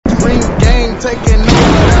Ring game taking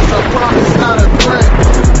over, that's a promise, not a threat.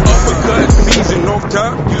 Uppercut season, no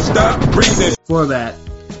time, you stop breathing. For that.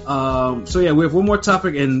 So yeah, we have one more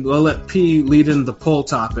topic, and we'll let P lead in the poll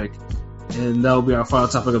topic, and that'll be our final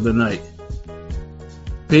topic of the night.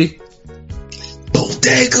 P?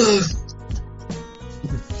 Bodega.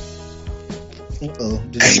 Hey,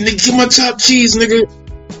 nigga, get my chopped cheese, nigga.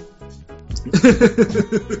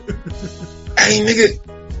 Hey, nigga.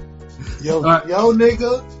 Yo,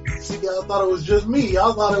 nigga. See, y'all thought it was just me.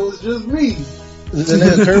 Y'all thought it was just me.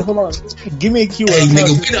 Hold on. Give me a keyword. Hey,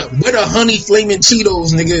 nigga, where the honey flaming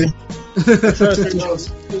Cheetos, nigga?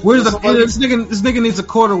 Where's this nigga needs a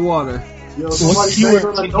quart of water. Yo, what's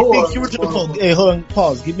keyword? Give me a keyword to the poll. Hey, hold on,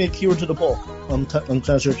 pause. Give me a keyword to the poll. I'm trying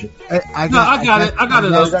to search it. I got it. I'm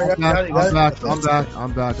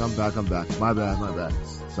back. My bad.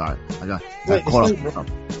 Sorry. I got caught up.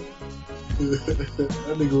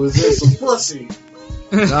 That nigga was in some pussy.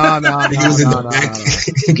 No.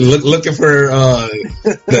 Looking for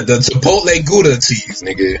the Chipotle Gouda cheese,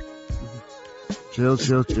 nigga. Chill.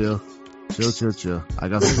 I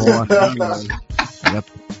got the poll on hand.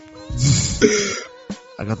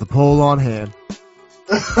 I got the poll on hand.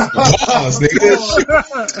 Pause, nigga.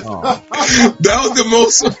 Oh. That was the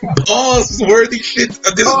most pause-worthy shit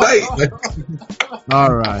of this night.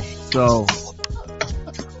 All right, so,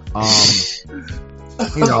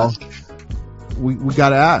 we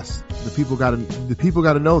gotta ask. The people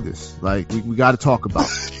gotta know this. Like, we gotta talk about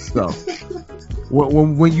it. So,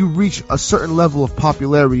 when you reach a certain level of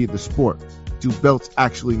popularity in the sport, do belts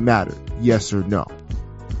actually matter? Yes or no?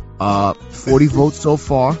 40 votes so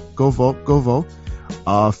far. Go vote.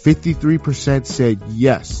 53% said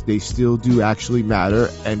yes, they still do actually matter,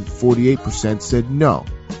 and 48% said no.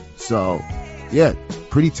 So, yeah,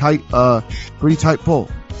 pretty tight poll.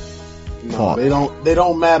 No, they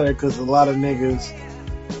don't matter because a lot of niggas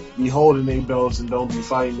be holding their belts and don't be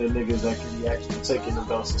fighting the niggas that can be actually taking the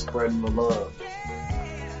belts and spreading the love.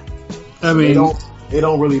 I mean, they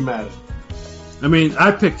don't really matter. I mean,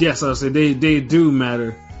 I picked yes. I would say they do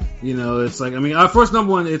matter. You know, it's like, I mean, our first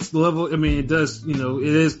number one, it's the level. I mean, it does, you know, it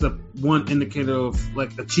is the one indicator of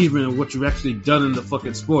like achievement of what you've actually done in the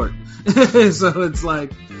fucking sport. So it's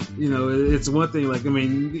like, you know, it's one thing. Like, I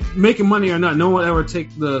mean, making money or not, no one ever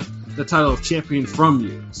take the title of champion from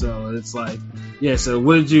you. So it's like, yeah. So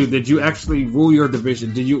what did you actually rule your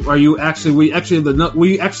division? Were you actually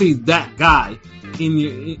that guy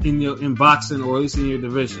in boxing, or at least in your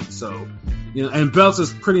division? So. You know, and belts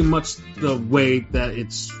is pretty much the way that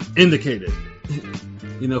it's indicated,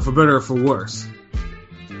 you know, for better or for worse.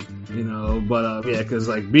 You know, but yeah, because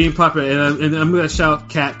like being popular, and I'm gonna shout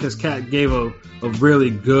Kat because Kat gave a really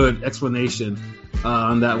good explanation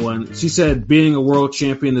on that one. She said being a world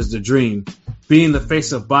champion is the dream. Being the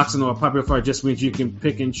face of boxing or a popular fighter just means you can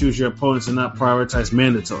pick and choose your opponents and not prioritize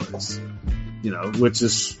mandatories. You know, which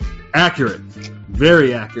is accurate,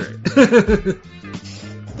 very accurate.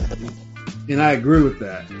 And I agree with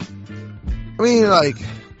that. I mean, like,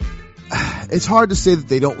 it's hard to say that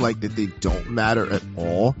they don't matter at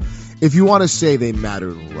all. If you want to say they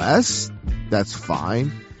matter less, that's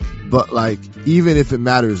fine. But like, even if it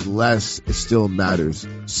matters less, it still matters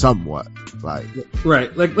somewhat. Like,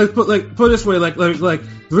 right? Like, put it this way. Like the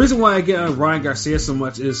reason why I get on Ryan Garcia so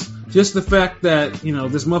much is just the fact that, you know,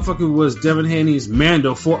 this motherfucker was Devin Haney's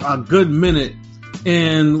Mando for a good minute.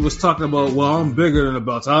 And was talking about, well, I'm bigger than a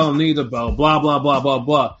belt. I don't need a belt. Blah blah blah blah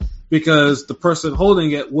blah. Because the person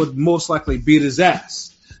holding it would most likely beat his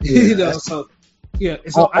ass. Yeah. You know. So yeah.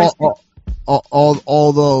 So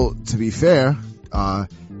although to be fair,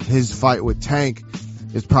 his fight with Tank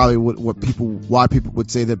is probably why people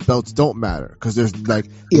would say that belts don't matter, because there's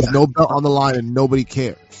no belt on the line and nobody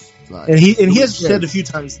cares. Like, and he has said a few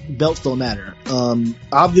times belts don't matter.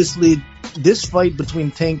 Obviously, this fight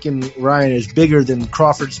between Tank and Ryan is bigger than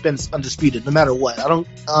Crawford Spence undisputed, no matter what. I don't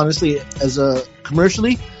honestly,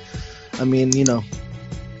 commercially, I mean, you know,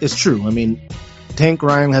 it's true. I mean, Tank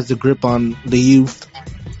Ryan has the grip on the youth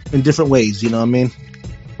in different ways. You know what I mean?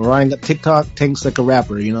 Ryan got TikTok, Tank's like a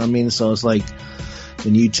rapper. You know what I mean? So it's like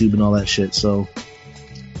in YouTube and all that shit. So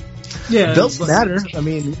yeah, belts matter. I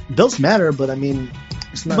mean, belts matter, but I mean.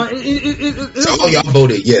 So all y'all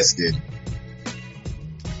voted yes, then.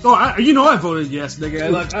 Oh, I voted yes,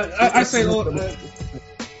 nigga. Like I say,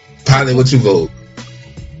 Pilot, what you vote?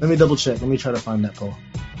 Let me double check. Let me try to find that poll.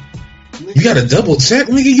 You got to double check,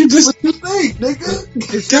 nigga. You just what you think,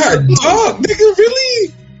 nigga? God, dog, nigga,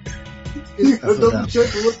 really? You double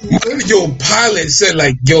check what you think. Yo, Pilot said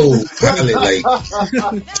like, yo, Pilot, like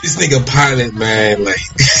this nigga Pilot, man, like.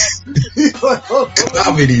 Like, oh,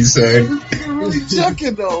 Comedy, son. you're really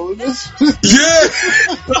checking though. Yeah.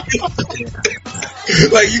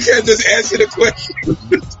 Like, you can't just answer the question.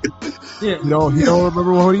 Yeah. You don't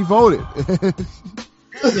remember when he voted.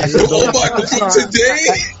 Omar today.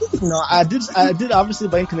 No, I did. Obviously,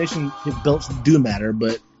 by inclination, the belts do matter,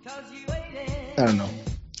 but I don't know.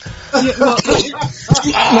 Yeah, well,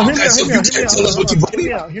 So you can't tell us what you voted?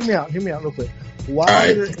 Hear me out real quick.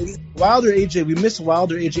 Right. Wilder, AJ, we missed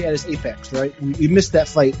Wilder, AJ at his apex, right? We missed that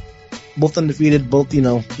fight. Both undefeated, both,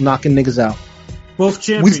 knocking niggas out. both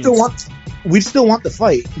champions. We still want the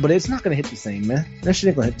fight, but it's not gonna hit the same, man. That shit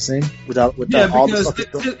ain't gonna hit the same without all the because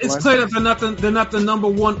stuff. it's clear that they're not the number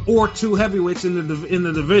 1 or 2 heavyweights in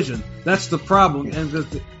the division. That's the problem, and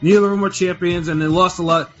neither of them are champions, and they lost a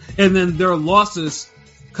lot. And then their losses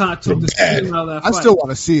kind of took the steam out of that fight. I still want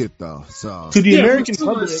to see it though. So To the American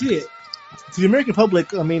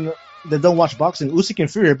public, I mean, that don't watch boxing, Usyk and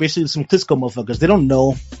Fury are basically some Klitschko motherfuckers. They don't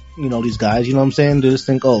know, these guys. You know what I'm saying? They just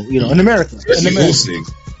think, in America.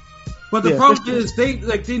 But the problem is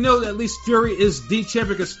they know that at least Fury is the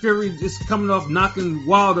champion because Fury is coming off knocking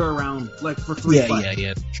Wilder around for 3 fights.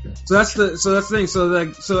 Yeah. Sure. So that's the thing.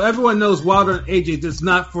 So everyone knows Wilder and AJ is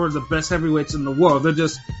not for the best heavyweights in the world. They're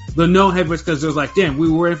just the known heavyweights because they're like, damn,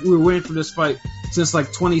 we were waiting for this fight since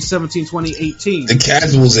 2017, 2018. The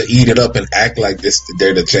casuals that eat it up and act like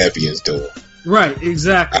they're the champions too. Right,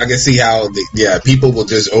 exactly. I can see how people will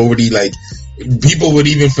just already people would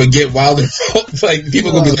even forget Wilder.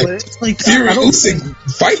 People would be like, Fury, Usyk,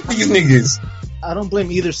 fight these niggas. I don't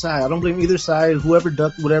blame either side. Whoever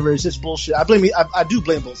ducked, whatever, it's just bullshit. I do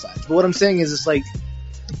blame both sides. But what I'm saying is, it's like,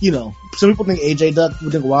 some people think AJ ducked,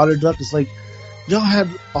 we think Wilder ducked. It's like, y'all had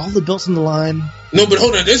all the belts on the line. No, but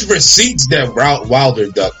hold on. There's receipts that Wilder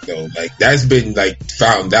ducked though. That's been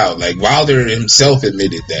found out. Wilder himself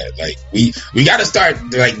admitted that. We got to start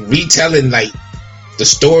retelling the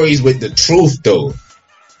stories with the truth though.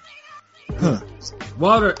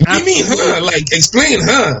 Wilder. What do you mean, huh? Explain,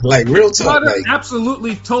 huh? Real talk. Wilder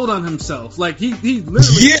absolutely told on himself. He literally.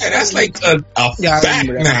 Yeah, that's a fact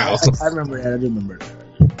now. I remember that. I do remember that.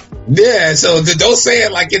 Yeah, so don't say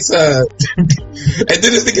it like it's a. And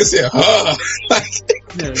then this nigga said, huh?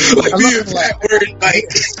 Being fat word,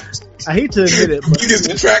 I hate to admit it, but biggest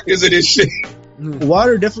detractors of this shit.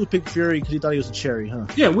 Wilder definitely picked Fury because he thought he was a cherry, huh?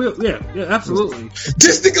 Yeah, absolutely.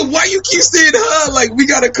 This nigga, why you keep saying huh? We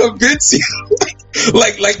gotta convince you.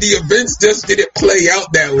 like the events just didn't play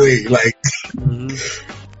out that way.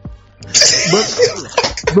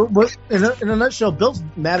 But in a nutshell, belts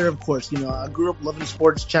matter, of course. I grew up loving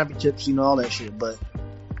sports, championships, all that shit. But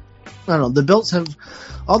I don't know, the belts have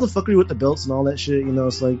all the fuckery with the belts and all that shit.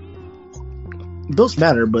 It's like belts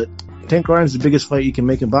matter, but Tank Ryan's the biggest fight you can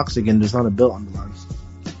make in boxing, and there's not a belt on the line.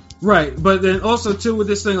 Right, but then also too with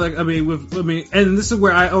this thing, and this is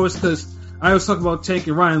where I always talk about Tank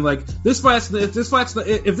and Ryan. If this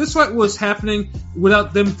fight was happening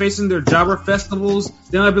without them facing their jobber festivals,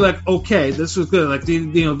 then I'd be like, okay, this was good.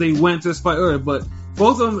 They went to this fight earlier, but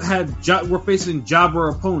both of them were facing jobber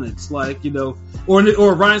opponents,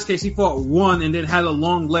 or Ryan's case, he fought one and then had a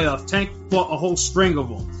long layoff. Tank fought a whole string of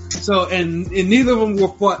them. So, and neither of them were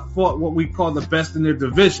fought what we call the best in their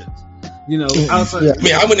divisions. Outside. I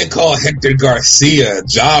mean, I wouldn't call Hector Garcia a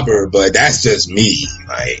jobber, but that's just me.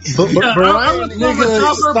 I wouldn't call him a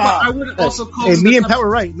jobber, but I wouldn't also call him. Me and Pat were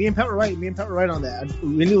right on that.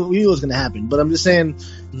 We knew it was going to happen, but I'm just saying,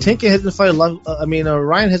 Tank hasn't fought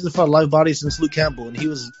Ryan hasn't fought a live body since Luke Campbell, and he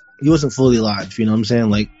wasn't fully live. You know what I'm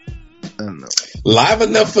saying? I don't know. Live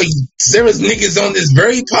enough for there was niggas on this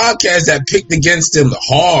very podcast that picked against him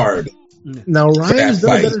hard. Now Ryan's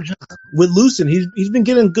done a better job with Lucen. He's been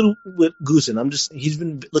getting good with Goosen. He's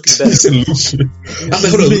been looking better.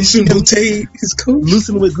 Lucen Boutte is coach.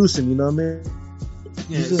 Lucen with Goosen, you know what I mean?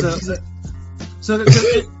 Yeah.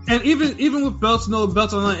 And even with belts, no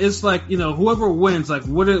belts online, it's whoever wins,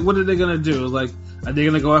 what are they gonna do? Are they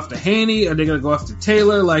gonna go after Haney? Are they gonna go after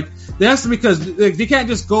Taylor? They have to, because they can't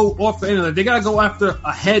just go off for anything. They gotta go after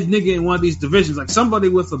a head nigga in one of these divisions, somebody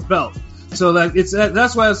with a belt. So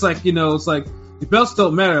that's why it's the belts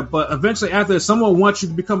don't matter, but eventually after someone wants you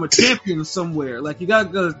to become a champion somewhere, you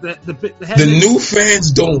got the new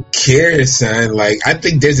fans don't care, son. I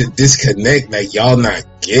think there's a disconnect y'all not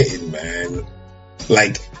getting, man.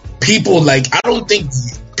 People I don't think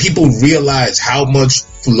people realize how much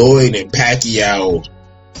Floyd and Pacquiao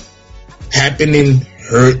happening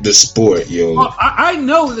hurt the sport, yo. Well, I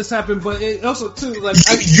know this happened, but it also too but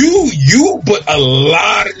a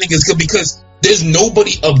lot of niggas, because there's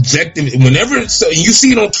nobody objective. And you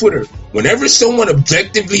see it on Twitter, whenever someone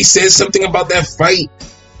objectively says something about that fight,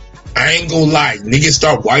 I ain't gonna lie, niggas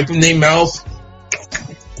start wiping their mouth,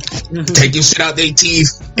 taking shit out their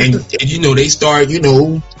teeth, and they start,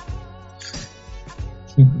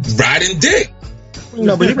 riding dick.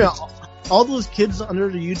 No, but even all those kids under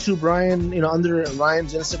the YouTube Ryan, under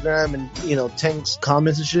Ryan's Instagram and Tank's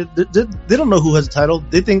comments and shit, they don't know who has the title.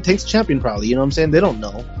 They think Tank's champion probably. You know what I'm saying? They don't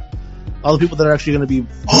know. All the people that are actually going to be.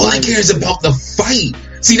 All they care is about the fight.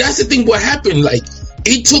 See, that's the thing. What happened? Like,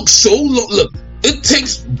 it took so long. Look, it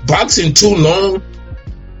takes boxing too long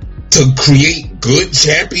to create good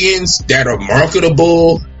champions that are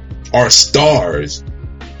marketable or stars,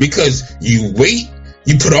 because you wait.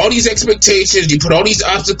 You put all these expectations, you put all these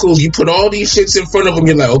obstacles, you put all these shits in front of them.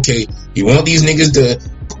 You're like, okay, you want these niggas to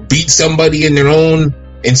beat somebody in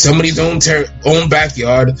somebody's own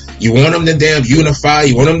backyard. You want them to damn unify.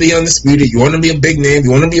 You want them to be undisputed. You want them to be a big name. You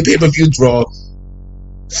want them to be a pay-per-view draw.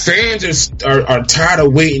 Fans are tired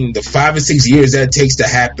of waiting the 5 or 6 years that it takes to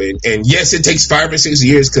happen. And yes, it takes 5 or 6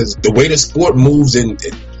 years because the way the sport moves, and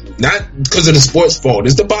not because of the sport's fault.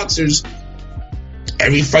 It's the boxers.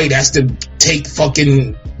 Every fight has to take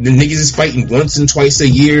fucking, the niggas is fighting once and twice a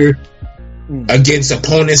year against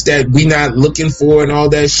opponents that we not looking for and all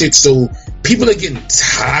that shit. So people are getting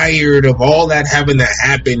tired of all that having to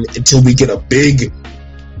happen until we get a big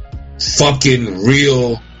fucking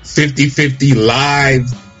real 50-50 live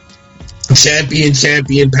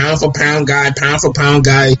champion, pound for pound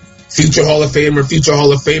guy, future Hall of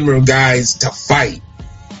Famer guys to fight.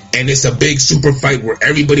 And it's a big super fight where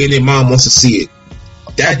everybody and their mom wants to see it.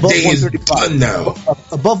 That above day is done now.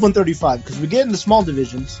 Above 135, because we get in the small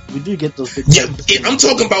divisions, we do get those big. Yeah, I'm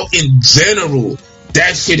talking about in general.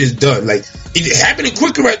 That shit is done. Like, it's happening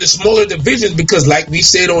quicker at the smaller divisions because, like we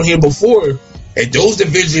said on here before, at those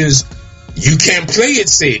divisions, you can't play it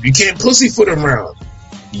safe. You can't pussyfoot around.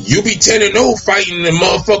 You be 10-0 fighting a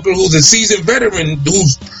motherfucker who's a seasoned veteran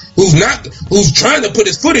who's trying to put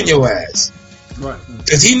his foot in your ass. Right.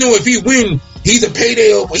 Because he know if he win, he's a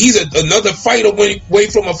payday, or he's another fight away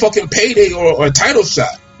from a fucking payday or a title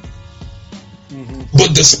shot. Mm-hmm.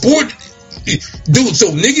 But the sport, dude, so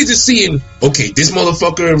niggas is seeing, okay, this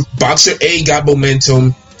motherfucker, Boxer A got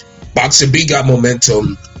momentum, Boxer B got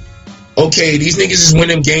momentum. Okay, these niggas is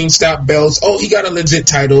winning GameStop belts. Oh, he got a legit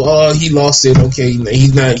title. Oh, he lost it. Okay,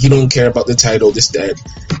 he don't care about the title, this, that.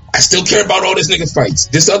 I still care about all this nigga fights.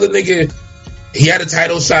 This other nigga, he had a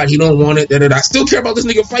title shot, he don't want it. I still care about this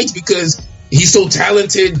nigga fights because he's so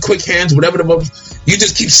talented, quick hands, whatever the fuck. You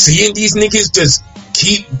just keep seeing these niggas just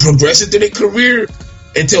keep progressing through their career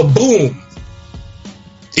until boom.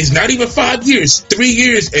 It's not even 5 years, 3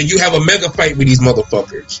 years, and you have a mega fight with these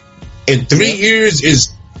motherfuckers. And 3 years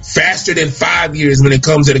is faster than 5 years when it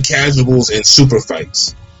comes to the casuals and super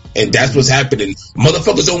fights. And that's what's happening.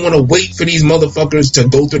 Motherfuckers don't want to wait for these motherfuckers to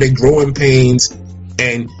go through their growing pains.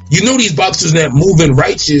 And you know these boxers that moving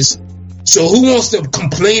righteous. So who wants to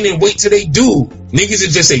complain and wait till they do? Niggas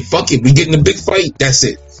is just say, fuck it, we getting a big fight, that's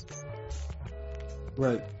it.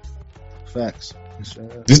 Right. Facts.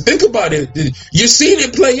 Just think about it. You're seeing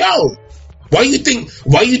it play out. Why you think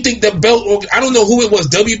the belt, I don't know who it was,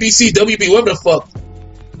 WBC, WB, whatever the fuck,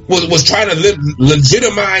 was trying to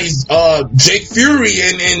legitimize Jake Fury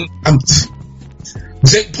and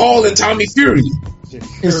Jake Paul and Tommy Fury.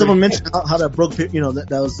 And someone mentioned how that broke, that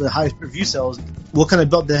was the highest review sales. What kind of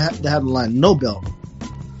belt they had in the line? No belt.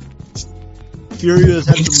 Fury has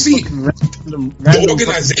had some the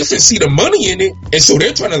organization see the money in it, and so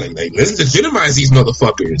they're trying to like let's legitimize these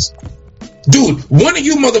motherfuckers. Dude, one of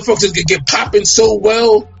you motherfuckers could get popping so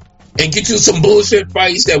well and get you some bullshit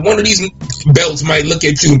fights that one of these belts might look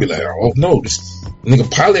at you and be like, oh no, this nigga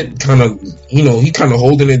Pilot kind of, he kind of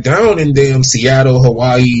holding it down in damn Seattle,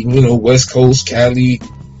 Hawaii, West Coast, Cali,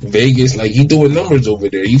 Vegas. Like, he doing numbers over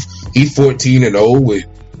there. He 14-0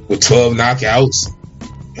 with 12 knockouts.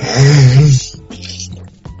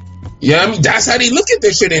 Yeah, I mean, that's how they look at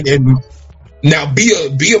this shit. And now be a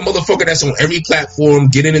motherfucker that's on every platform,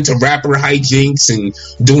 getting into rapper hijinks and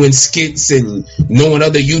doing skits and knowing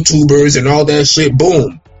other YouTubers and all that shit.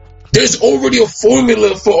 Boom. There's already a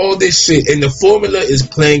formula for all this shit, and the formula is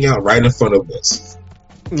playing out right in front of us.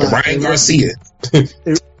 Ryan Garcia.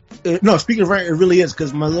 No, speaking of Ryan, it really is,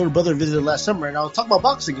 because my little brother visited last summer, and I was talking about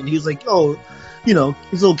boxing, and he was like, oh, he's a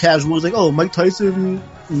little casual. He's like, oh, Mike Tyson,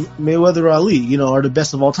 Mayweather, Ali, are the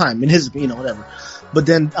best of all time, in his, whatever. But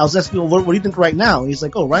then I was asking him, what do you think right now? And he's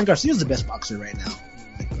like, oh, Ryan Garcia's the best boxer right now.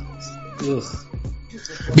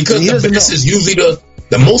 Because the best is usually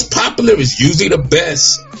the most popular is usually the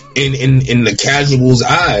best in the casual's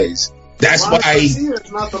eyes. That's why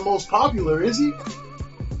Garcia's not the most popular, is he?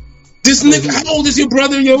 This nigga, how old is your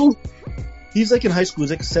brother, yo? He's like in high school.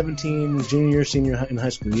 He's like 17, junior, senior in high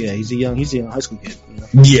school. Yeah, he's a young high school kid. You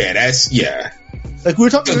know? Yeah. Like we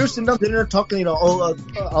were sitting down dinner talking, you know,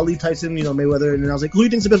 Ali, Tyson, you know, Mayweather, and I was like, who do you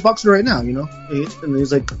think's the best boxer right now, you know? And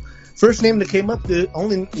he's like, first name that came up,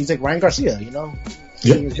 he's like Ryan Garcia, you know.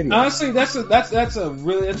 Yep. Honestly, that's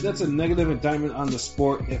a negative indictment on the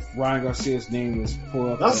sport if Ryan Garcia's name is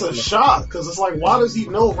pulled up. That's a shock because it's like, why does he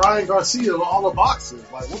know Ryan Garcia of all the boxers?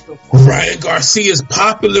 Like, what the fuck? Ryan Garcia's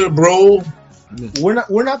popular, bro. We're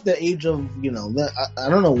not the age of, you know, I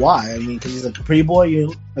don't know why. I mean, because he's like a pretty boy,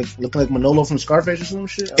 you like looking like Manolo from Scarface or some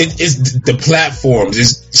shit. It's the platforms,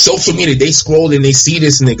 it's social media. They scroll and they see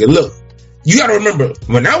this nigga. Look, you gotta remember,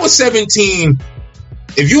 when I was 17,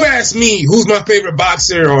 if you ask me who's my favorite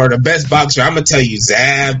boxer or the best boxer, I'm gonna tell you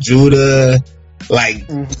Zab, Judah, like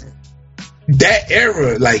that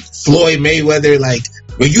era, like Floyd Mayweather, like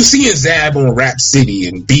when you seeing Zab on Rap City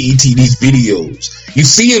and BET these videos, you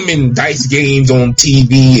see him in dice games on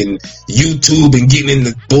TV and YouTube and getting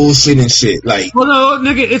into bullshit and shit. Like, well, no,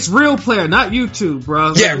 nigga, it's Real Player, not YouTube,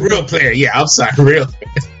 bro. Yeah, Real Player. Yeah, I'm sorry, Real.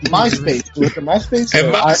 MySpace, with the MySpace,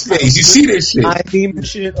 and MySpace, you see this shit. I theme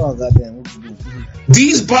shit. Oh goddamn.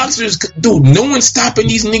 These boxers, dude, no one's stopping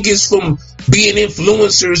these niggas from being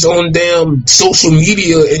influencers on damn social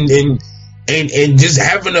media and just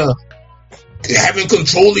having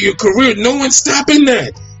control of your career. No one's stopping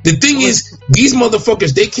that. The thing is, these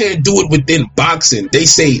motherfuckers, they can't do it within boxing. They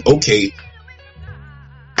say, okay,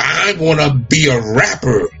 I want to be a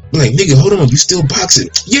rapper. Like, nigga, hold on, you still boxing?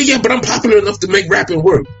 Yeah, but I'm popular enough to make rapping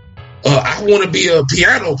work. I want to be a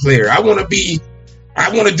piano player. I want to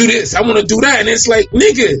do this. I want to do that. And it's like,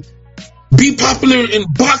 nigga, be popular in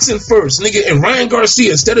boxing first, nigga. And Ryan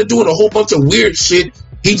Garcia, instead of doing a whole bunch of weird shit,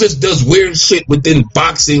 he just does weird shit within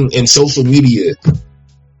boxing and social media.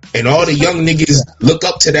 And all the young niggas look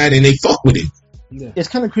up to that and they fuck with it. Yeah. It's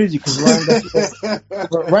kind of crazy because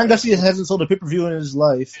Ryan Garcia hasn't sold a pay-per-view in his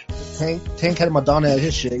life. Tank had Madonna at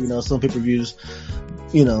his shit, you know, selling pay-per-views.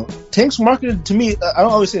 You know, Tank's marketed to me. I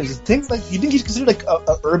don't always say this. Tank, like, you think he's considered like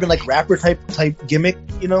a urban like rapper type gimmick?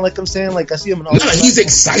 You know, like I'm saying, like I see him in all. No, he's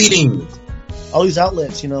exciting. All these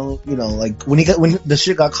outlets, you know, like when the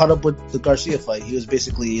shit got caught up with the Garcia fight, he was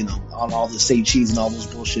basically, you know, on all the say cheese and all those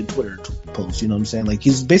bullshit Twitter posts. You know what I'm saying? Like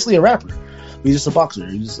he's basically a rapper. He's just a boxer.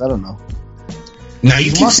 I don't know. Now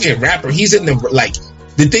you keep saying rapper. He's in the like.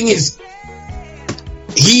 The thing is,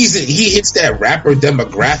 he hits that rapper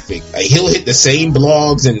demographic. Like he'll hit the same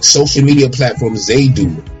blogs and social media platforms they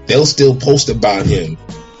do. They'll still post about him.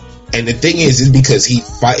 And the thing is because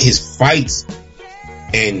his fights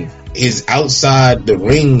and his outside the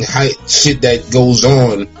ring shit that goes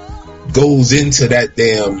into that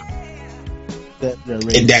damn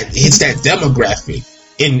and that hits that demographic.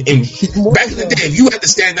 And back in the day, if you had to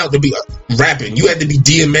stand out to be rapping, you had to be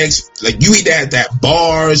DMX. Like you either had that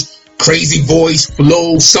bars, crazy voice,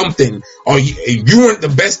 flow, something, or if you weren't the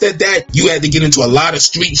best at that, you had to get into a lot of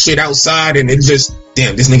street shit outside, and it just,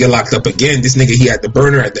 damn, this nigga locked up again. This nigga, he had the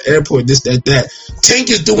burner at the airport. This, that. Tank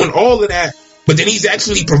is doing all of that, but then he's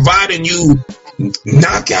actually providing you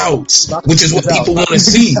knockouts, which is what people want to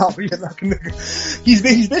see. He's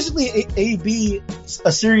basically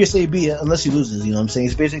a serious AB, unless he loses. You know what I'm saying?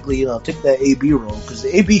 He's basically, you know, take that AB role because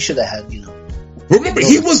the AB should have had, you know. Remember,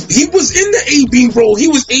 he was in the AB role. He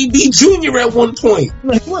was AB Junior at one point.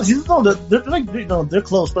 No, he was. They're like, you know, they're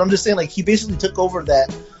close. But I'm just saying, like, he basically took over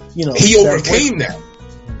that. You know, he overcame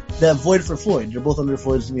that void for Floyd. They're both under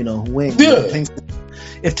Floyd's, you know, wing. Yeah.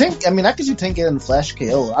 If Tank, I mean, I could see Tank getting Flash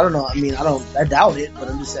KO. I don't know. I mean, I doubt it, but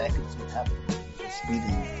I'm just saying I could see it happen. Speed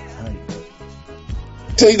and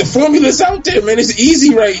height. Tell you, the formula's out there, man. It's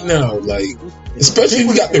easy right now. Like, especially if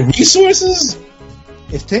you got the resources.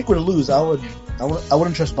 If Tank were to lose, I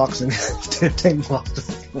wouldn't trust boxing if Tank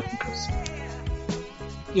lost.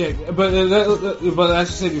 Yeah, but as I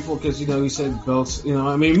said before, because, you know, he said belts, you know,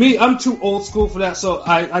 I mean, I'm too old school for that, so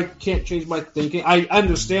I can't change my thinking. I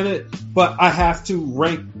understand it, but I have to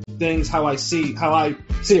rank things how I see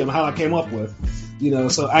them, how I came up with, you know,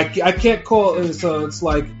 so I can't call it, so it's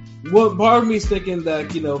like, well, part of me is thinking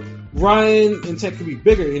that, you know, Ryan and Tank could be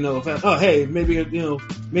bigger, you know,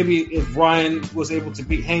 maybe if Ryan was able to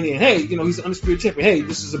beat Haney, and hey, you know, he's an undisputed champion, hey,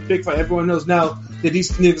 this is a big fight, everyone knows now that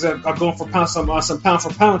these niggas are going for some pound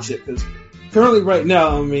for pound shit, because currently right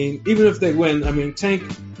now, I mean, even if they win, I mean, Tank's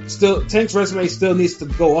resume still needs to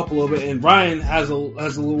go up a little bit, and Ryan has a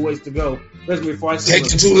little ways to go. Before I see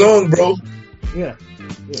taking too long, bro. Yeah.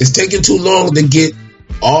 It's taking too long to get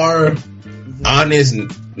our honest,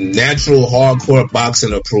 natural, hardcore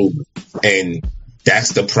boxing approval, and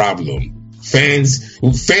that's the problem. Fans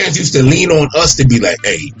used to lean on us to be like,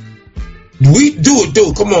 hey, We do it,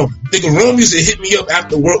 dude. Come on. Nigga, Rome used to hit me up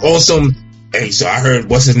after work on some, hey, so I heard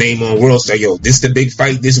what's his name on World Star. Yo, this the big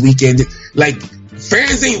fight this weekend. Like,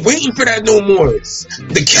 fans ain't waiting for that no more.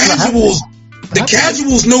 The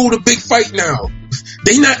casuals know the big fight now.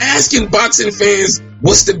 They not asking boxing fans,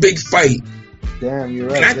 what's the big fight? Damn, you're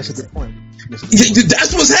right. That's a good point.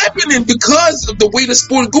 That's what's happening because of the way the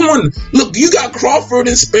sport going. Look, you got Crawford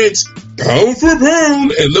and Spence pound for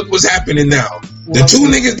pound, and look what's happening now. The two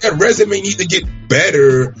niggas that resume need to get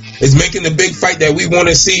better is making the big fight that we want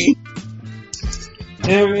to see.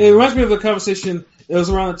 And it reminds me of the conversation. It was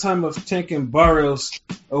around the time of Tank and Barrios,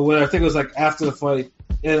 or whatever. I think it was like after the fight,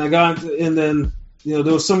 and I got into, and then there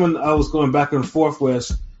was someone I was going back and forth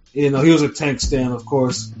with. He was a Tank stan, of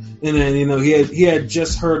course, and then he had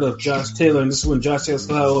just heard of Josh Taylor, and this is when Josh Taylor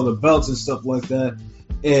still had all the belts and stuff like that,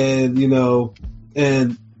 and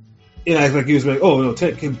I think he was like, oh no,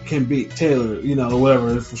 Tank can beat Taylor, or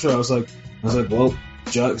whatever for sure. I was like, well,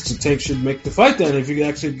 Tank should make the fight then if you can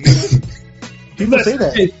actually. People say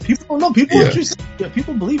that. People don't know. People actually say that.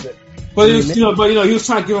 People believe it. But he was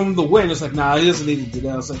trying to give him the win. It's like, nah, he doesn't need to do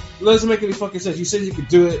that. I was like, it doesn't make any fucking sense. You said he could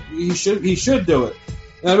do it. He should do it.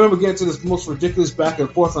 And I remember getting to this most ridiculous back and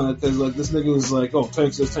forth on it because like this nigga was like, oh,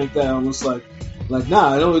 Tank this, Tank that. I'm just like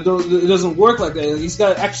nah, it doesn't work like that. He's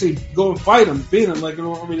got to actually go and fight him, beat him. Like, in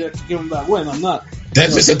order for me to give him that win, I'm not.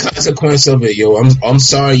 That's just a consequence of it, yo. I'm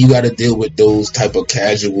sorry you got to deal with those type of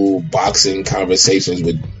casual boxing conversations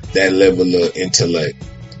with that level of intellect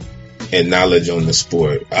and knowledge on the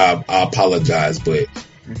sport. I apologize, but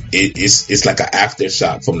it's like an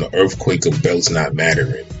aftershock from the earthquake of belts not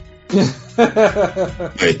mattering.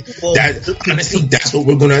 Honestly, that's what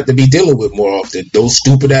we're gonna have to be dealing with more often. Those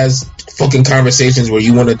stupid ass fucking conversations where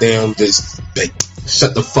you want to damn just like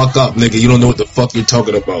shut the fuck up, nigga. You don't know what the fuck you're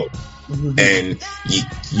talking about, and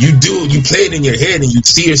you play it in your head and you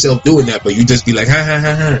see yourself doing that, but you just be like ha ha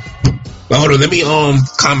ha ha. But hold on, let me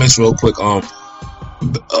comments real quick.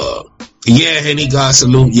 Yeah, Henny God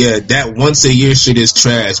salute. Yeah, that once a year shit is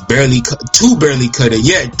trash. Barely cut it.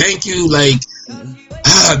 Yeah, thank you. Like.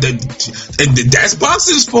 That's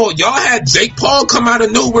boxing's fault. Y'all had Jake Paul come out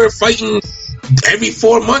of nowhere fighting every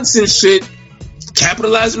 4 months and shit,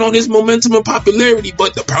 capitalizing on his momentum and popularity.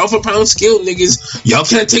 But the pound for pound skill niggas, y'all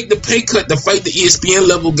can't take the pay cut to fight the ESPN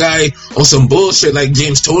level guy on some bullshit like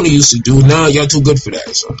James Toney used to do. Nah, y'all too good for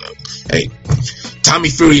that. So, hey, Tommy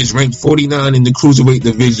Fury is ranked 49 in the cruiserweight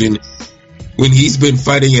division. When he's been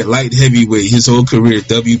fighting at light heavyweight his whole career,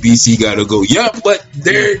 WBC gotta go. Yup, but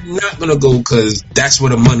they're not gonna go because that's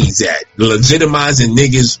where the money's at. Legitimizing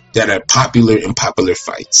niggas that are popular in popular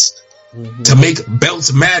fights. To make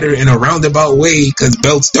belts matter in a roundabout way because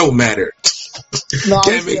belts don't matter. No,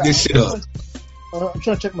 can't make this shit up. I'm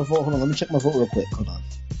trying to check my vote. Hold on, let me check my vote real quick. Hold on.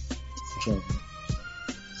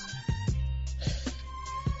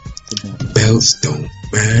 Belts don't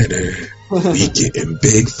matter. We getting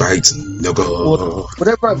big fights, nigga.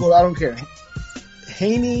 Whatever I vote, I don't care.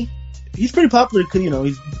 Haney, he's pretty popular because he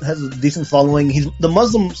has a decent following. The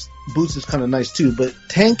Muslim boots is kind of nice too, but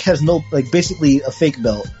Tank has basically a fake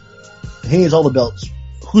belt. Haney has all the belts.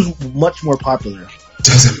 Who's much more popular?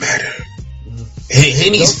 Doesn't matter.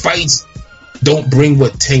 Haney's fights don't bring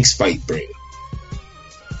what Tank's fight bring.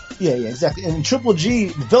 Yeah, exactly. And Triple G,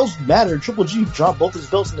 the belts matter. Triple G dropped both his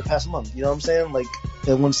belts in the past month. You know what I'm saying? Like at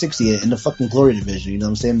 160 in the fucking Glory division. You know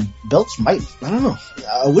what I'm saying? Belts might. I don't know.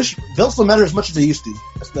 I wish belts don't matter as much as they used to.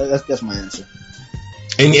 That's my answer.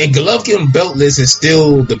 And Golovkin beltless is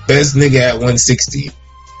still the best nigga at 160.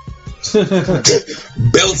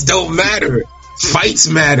 Belts don't matter. Fights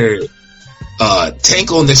matter.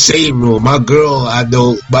 Tank on the Shade Room. My girl, I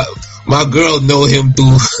know. My girl know him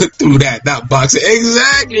through that, not boxing.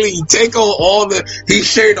 Exactly. Take on he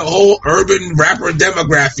shared the whole urban rapper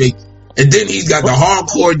demographic. And then he's got the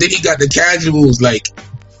hardcore, then he got the casuals, like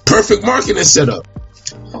perfect marketing setup.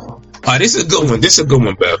 This is a good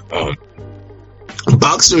one. Bev.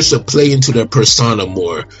 Boxers should play into their persona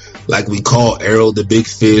more. Like we call Errol the Big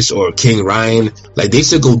Fish or King Ryan. Like they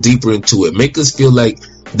should go deeper into it. Make us feel like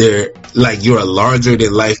you're a larger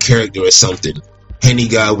than life character or something. Henny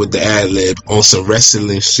guy with the ad lib on some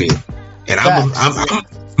wrestling shit, and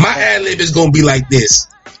my ad lib is gonna be like this: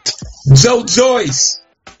 Joe Joyce.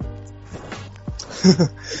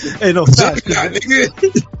 Hey, no, facts.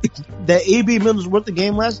 That AB Miller's worth the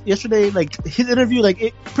game yesterday. Like his interview,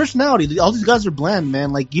 personality. All these guys are bland,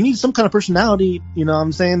 man. Like you need some kind of personality. You know what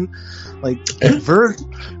I'm saying? Like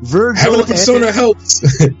Virgil having a persona helps.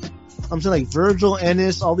 I'm saying Virgil,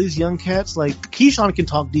 Ennis, all these young cats. Like Keyshawn can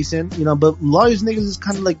talk decent, but a lot of these niggas is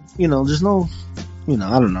kind of there's no, I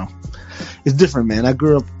don't know. It's different, man. I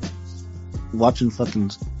grew up watching fucking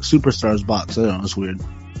superstars box. I don't know, it's weird.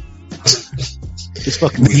 It's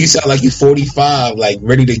fucking weird. You sound like you're 45, like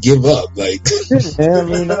ready to give up. Like, Yeah, I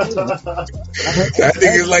mean, I think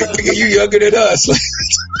it's like, nigga, you younger than us. Like,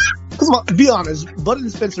 come on, be honest. Bud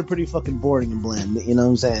and Spence are pretty fucking boring and bland. You know what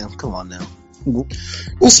I'm saying? Come on now.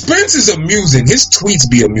 well, Spence is amusing. His tweets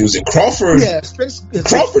be amusing.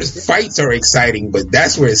 Crawford's fights are exciting, but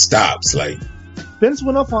that's where it stops. Like, Spence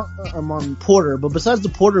went up on Porter, but besides the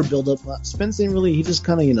Porter build-up, Spence ain't really. He just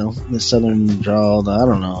kind of, the Southern drawl. I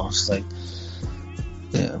don't know. It's like,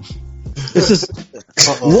 yeah. It's just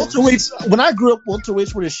welterweights. When I grew up,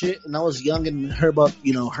 welterweights were the shit, and I was young and heard about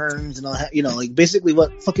Hearns and all that. Like basically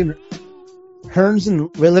what fucking Hearns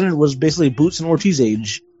and Ray Leonard was basically Boots and Ortiz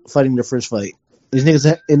age fighting their first fight. These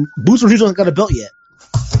niggas and Boots and Ortiz don't got a belt yet.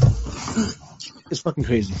 It's fucking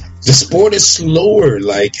crazy. The sport is slower,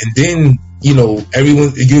 like, and then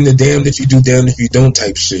everyone, you're in the damned if you do, damned if you don't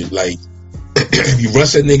type shit. Like, if you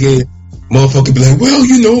rush a nigga, motherfucker be like, well,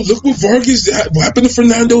 look what what happened to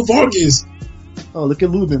Fernando Vargas. Oh, look at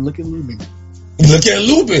Lubin. Look at Lubin.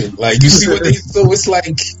 Like, you see what they, so it's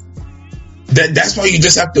like, that's why you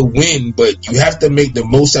just have to win, but you have to make the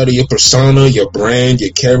most out of your persona, your brand,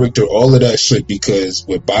 your character, all of that shit, because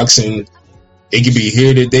with boxing, it could be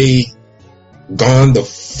here today, gone the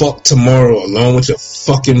fuck tomorrow, along with your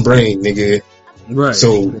fucking brain, nigga. Right.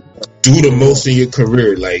 So do the most in your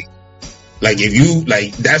career, like if you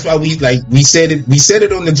like, that's why we said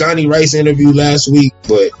it on the Johnny Rice interview last week,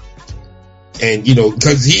 and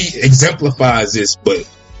because he exemplifies this, but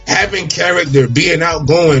having character, being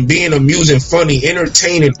outgoing, being amusing, funny,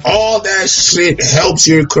 entertaining, all that shit helps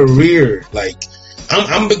your career. Like,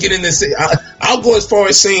 I'm beginning to say, I'll go as far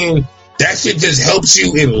as saying that shit just helps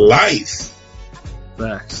you in life.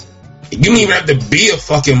 Facts. You don't even have to be a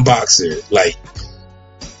fucking boxer. Like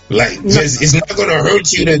just, it's not gonna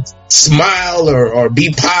hurt you to smile or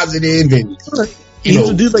be positive, and even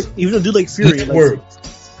a dude like Fury. Like,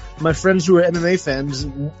 my friends who are MMA fans,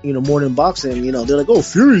 more than boxing, they're like, oh,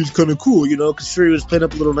 Fury's kind of cool, because Fury was playing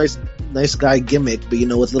up a little nice guy gimmick, but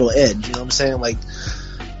with a little edge. You know what I'm saying? Like,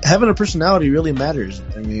 having a personality really matters.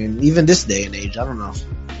 I mean, even this day and age, I don't know.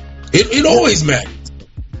 It always matters.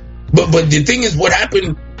 But the thing is, what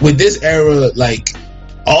happened with this era, like,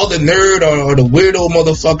 all the nerd or the weirdo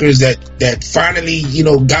motherfuckers that finally,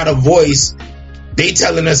 got a voice, they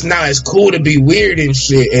telling us now it's cool to be weird and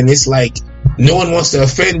shit, and it's like, no one wants to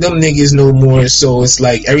offend them niggas no more, so it's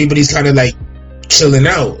like, everybody's kind of like chilling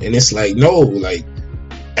out, and it's like, no, like,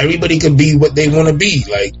 everybody can be what they want to be,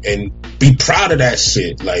 like, and be proud of that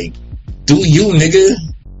shit, like, do you, nigga.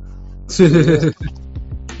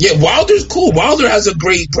 Yeah, Wilder's cool. Wilder has a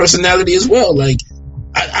great personality as well. Like,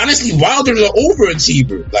 honestly, Wilder's an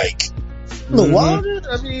overachiever. Like, Wilder,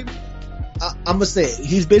 I mean, I'm gonna say it.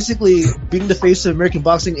 He's basically being the face of American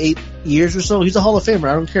boxing 8 years or so. He's a Hall of Famer.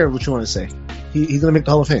 I don't care what you want to say. He's gonna make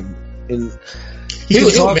the Hall of Fame, and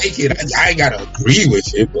he'll make it. I gotta agree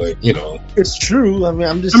with it, but it's true. I mean,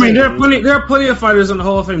 I'm just. There are plenty of fighters in the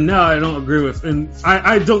Hall of Fame now I don't agree with, and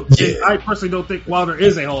I personally don't think Wilder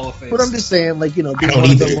is a Hall of Fame. But I'm just saying, like,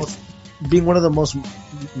 being one of the most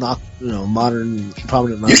modern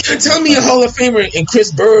prominent. You can't tell me a Hall of Famer and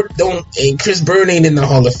Chris Bird ain't in the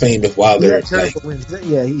Hall of Fame if Wilder.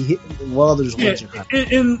 Wilder's wins.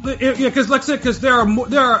 Because like I said, because there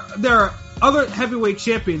are other heavyweight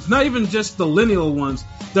champions, not even just the lineal ones.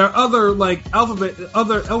 There are other alphabet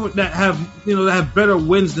that have better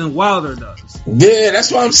wins than Wilder does. Yeah,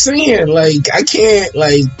 that's what I'm saying. Like, I can't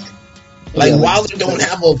Wilder don't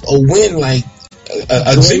have a win like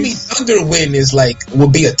a Jimmy Thunder win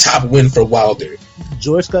would be a top win for Wilder.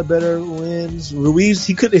 Joyce got better wins. Ruiz,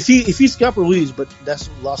 he could if he scalped Ruiz, but that's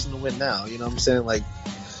lost in the win now. You know what I'm saying? Like,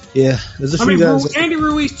 yeah, there's a few guys. Andy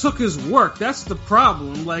Ruiz took his work. That's the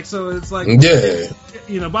problem. Like, so it's like, yeah,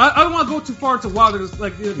 but I don't want to go too far to Wilder.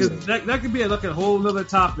 Like, that could be a whole other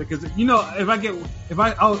topic. Because we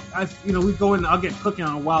go in, I'll get cooking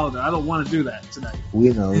on Wilder. I don't want to do that tonight. We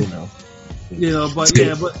know.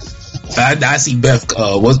 I see Beth.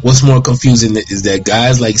 What's more confusing is that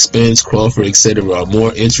guys like Spence, Crawford, etc. are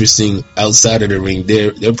more interesting outside of the ring.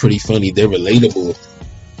 They're pretty funny. They're relatable.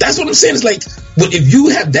 That's what I'm saying. It's like, but if you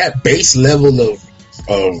have that base level of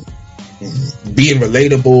being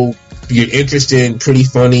relatable, you're interesting, pretty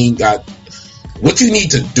funny. What you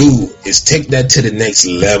need to do is take that to the next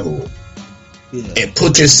level and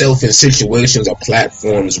put yourself in situations or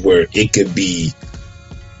platforms where it could be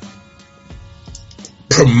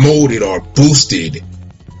promoted or boosted.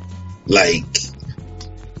 Like,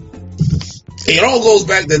 it all goes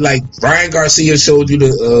back to, like, Ryan Garcia showed you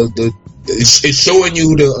it's showing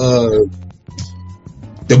you the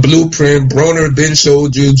the blueprint. Broner been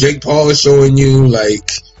showed you. Jake Paul is showing you. Like,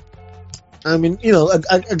 I mean, you know, a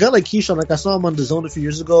guy like Keyshawn, like I saw him on the Zone a few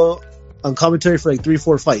years ago on commentary for like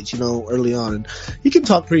 3-4 fights, you know, early on, and he can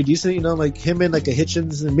talk pretty decent, you know, like him and like a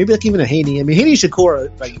Hitchens and maybe like even a Haney. I mean, Haney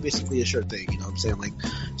Shakur, like basically a sure thing, you know what I'm saying? Like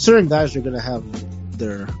certain guys are gonna have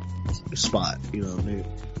their spot, you know.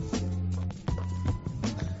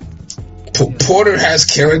 Porter has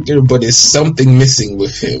character, but there's something missing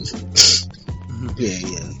with him.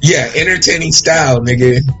 Yeah, entertaining style,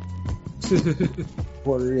 nigga.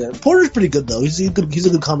 Porter's pretty good though. He's a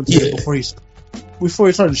good commentator. Yeah. Before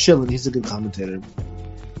he started shilling, he's a good commentator.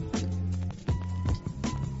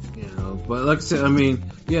 You know, but like I said, to me,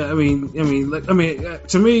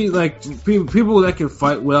 like people that can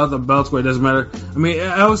fight without the belts, where it doesn't matter. I mean,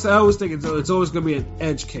 I always think it's always going to be an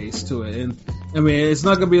edge case to it, and I mean, it's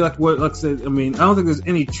not going to be like what, like I said. I mean, I don't think there's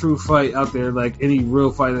any true fight out there, like any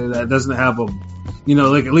real fighter that doesn't have a, you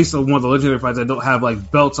know, like at least one of the legendary fights that don't have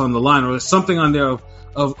like belts on the line, or there's something on there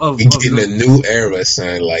of we getting a new era,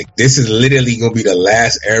 son. Like, this is literally gonna be the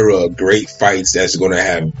last era of great fights that's gonna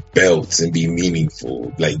have belts and be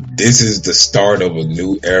meaningful. Like, this is the start of a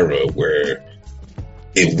new era where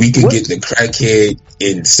if we could get the crackhead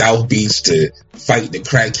in South Beach to fight the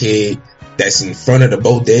crackhead that's in front of the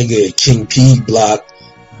bodega at King P block,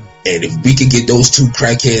 and if we could get those two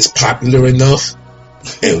crackheads popular enough,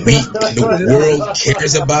 and the world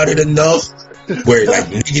cares about it enough, where like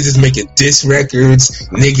niggas is making diss records,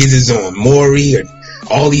 niggas is on Maury and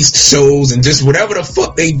all these shows and just whatever the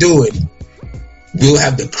fuck they doing, we'll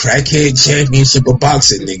have the crackhead championship of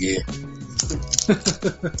boxing, nigga.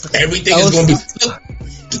 Everything is gonna be.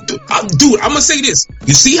 Dude, I'm gonna say this.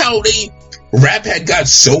 You see how rap had got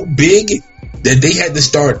so big that they had to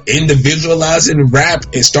start individualizing rap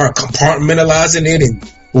and start compartmentalizing it, and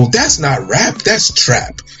well, that's not rap, that's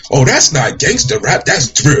trap. Oh, that's not gangster rap,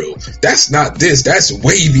 that's drill. That's not this, that's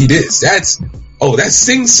wavy this. That's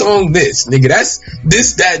sing song this, nigga. That's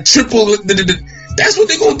this, that, triple. That's what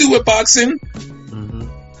they gonna do with boxing. Mm-hmm.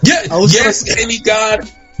 Yeah, yes, Any God,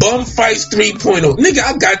 Bum Fights 3.0. Nigga,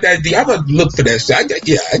 I got that. I'm gonna look for that shit.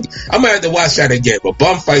 I'm gonna have to watch that again. But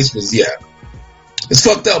Bum Fights was, it's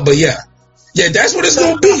fucked up, but yeah. Yeah, that's what it's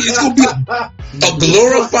gonna be. It's gonna be a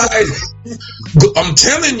glorified. I'm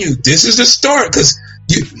telling you, this is the start. Cause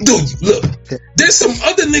dude, look, there's some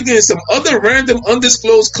other nigga in some other random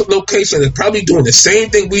undisclosed location that's probably doing the same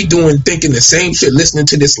thing we doing, thinking the same shit, listening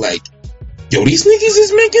to this like, yo, these niggas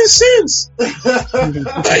is making sense.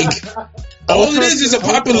 Like, all it is a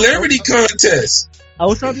popularity contest. I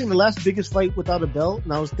was trying to think the last biggest fight without a belt,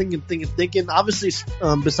 and I was thinking. Obviously,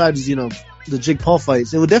 besides, you know, the Jake Paul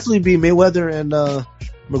fights, it would definitely be Mayweather and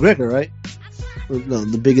McGregor, right? No,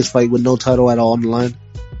 the biggest fight with no title at all on the line,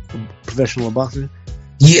 professional boxing.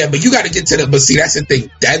 Yeah, but you got to get to but see, that's the thing.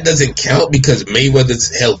 That doesn't count because Mayweather's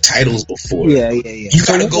held titles before. Yeah. You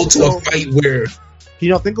got to go to a fight where. Can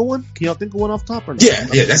y'all think of one? Off top or not?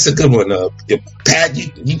 Yeah, that's a good one. Pat,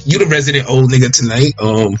 you the resident old nigga tonight.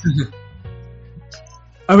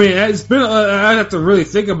 I mean, it's been. I'd have to really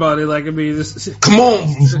think about it. Like, I mean, come on,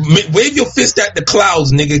 wave your fist at the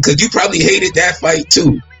clouds, nigga, because you probably hated that fight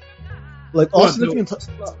too. Like all significant,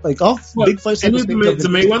 big fights. And the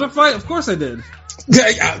Mayweather fight, of course I did.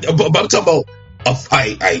 Yeah, but I'm talking about a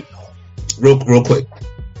fight. Real quick,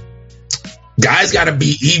 guys got to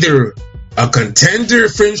be either a contender,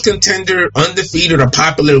 fringe contender, undefeated, or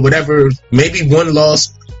popular, whatever. Maybe one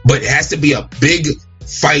loss, but it has to be a big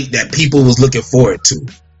fight that people was looking forward to.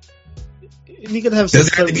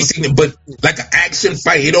 Doesn't have to be seen, but like an action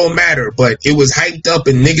fight, it don't matter. But it was hyped up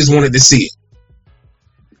and niggas wanted to see it.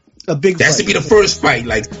 A big. That should be the first fight,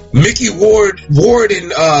 like Mickey Ward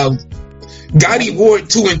and Gotti Ward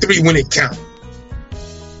 2 and 3 when it count.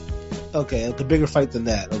 Okay, the bigger fight than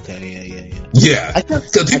that. Okay, yeah. Yeah,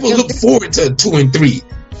 because people look forward to 2 and 3.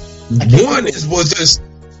 One was just,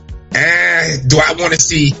 do I want to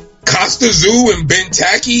see Costa Zoo and Ben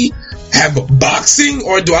Taki have boxing,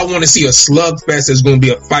 or do I want to see a slugfest that's going to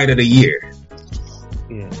be a fight of the year?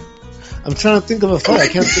 Yeah, I'm trying to think of a fight. I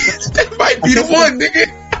can't think of, that might be the one,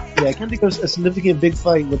 nigga. Yeah, I can't think of a significant big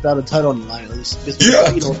fight without a title on the line. At least,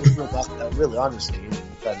 really, honestly.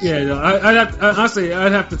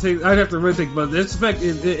 I'd have to really think about this. In fact,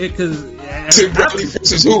 because Tim Bradley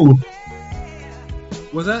versus who?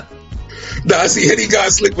 What's that? Nah, I see Henny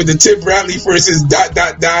got slick with the Tim Bradley versus ...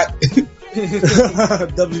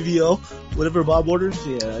 WBO, whatever Bob orders.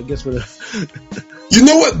 Yeah, I guess whatever. You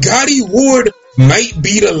know what? Gotti Ward might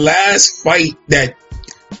be the last fight that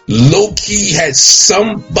low key had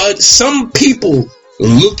some people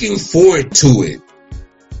looking forward to it,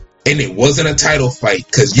 and it wasn't a title fight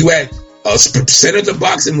because you had Senator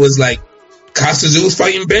Boxing was like Costa Zeus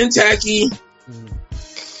fighting Ben Taki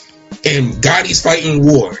and Gotti's fighting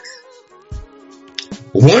Ward.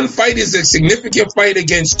 One fight is a significant fight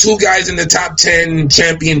against two guys in the top 10,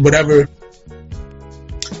 champion, whatever.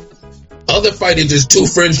 Other fight is just two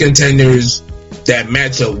fringe contenders that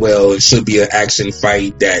match up well. It should be an action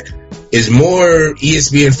fight that is more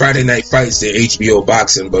ESPN Friday Night Fights than HBO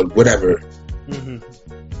boxing, but whatever. Mm-hmm.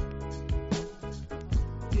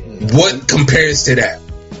 What compares to that?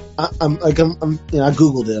 I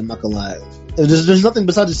googled it. I'm not gonna lie. There's nothing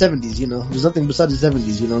besides the 70s, you know. There's nothing besides the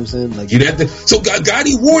 70s, you know what I'm saying? Like, so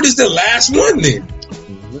Gotti Ward is the last one then.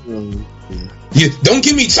 Don't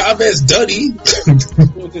give me Chavez Duddy.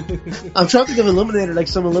 I'm trying to think of eliminator, like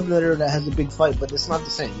some eliminator that has a big fight, but it's not the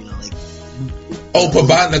same, you know. Like,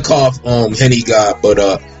 Provodnikov, Henny got, but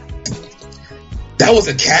that was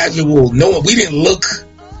a casual. We didn't look.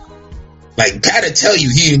 Like, Pat would tell you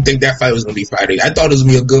he didn't think that fight was going to be Friday. I thought it was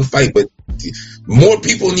going to be a good fight, but more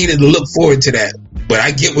people needed to look forward to that. But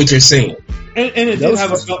I get what you're saying. And it did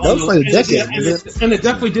have a belt on the line. And it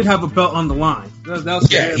definitely did have a belt on the line. That was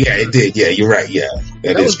it did. Yeah, you're right. Yeah,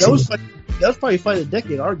 that was probably fight of the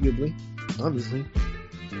decade, arguably. Honestly.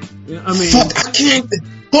 Yeah, I mean... Fuck, I can't...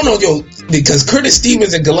 Hold on, yo. Because Curtis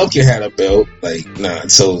Stevens and Golovkin had a belt. Like, nah,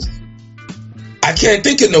 so... I can't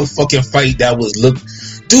think of no fucking fight that was look...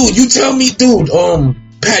 Dude, you tell me,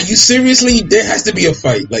 Pat, you seriously? There has to be a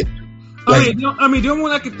fight. The only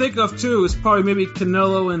one I can think of too is probably maybe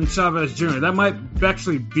Canelo and Chavez Jr. That might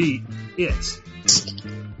actually be it.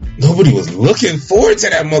 Nobody was looking forward to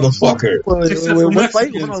that motherfucker. What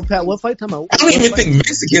fight? Hold on, Pat. What fight? Time out. I don't even think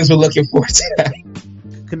Mexicans were looking forward to that.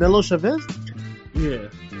 Canelo Chavez? Yeah.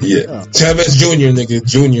 Chavez Jr., nigga,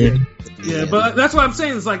 Jr. Yeah, but that's what I'm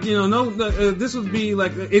saying. It's like, you know, this would be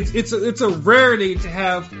like it's a rarity to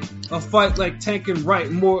have a fight like Tank and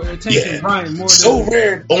Ryan more. So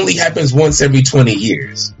rare, it only happens once every 20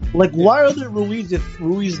 years. Like Wilder Ruiz, if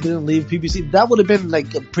Ruiz didn't leave PBC, that would have been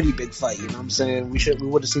like a pretty big fight. You know what I'm saying? We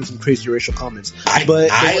would have seen some crazy racial comments. I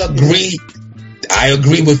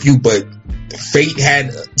agree with you, but fate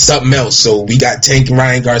had something else. So we got Tank and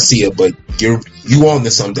Ryan Garcia, but you on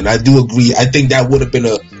to something. I do agree. I think that would have been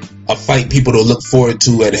a fight people to look forward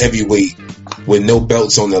to at heavyweight with no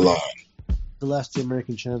belts on the line. The last two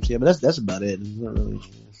American champs, yeah, but that's about it. It's not really.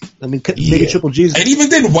 I mean, maybe Triple G's. And even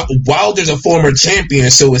then, Wilder's a former champion,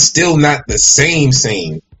 so it's still not the same.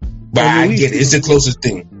 But I get it. It's the closest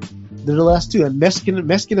thing. They're the last two, and Mexican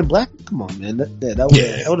and Black. Come on, man. That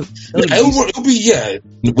would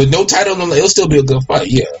be with no title on, it'll still be a good fight.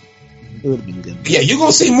 Yeah, it would have been good. Yeah, you're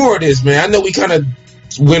gonna see more of this, man. I know we kind of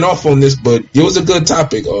went off on this, but it was a good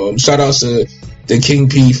topic. Shout out to the King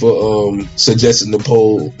P for suggesting the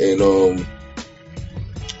poll and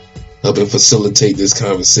helping facilitate this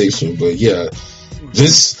conversation. But yeah,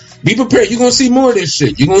 just be prepared. You're gonna see more of this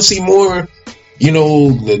shit. You're gonna see more. You know,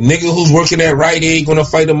 the nigga who's working at Rite Aid gonna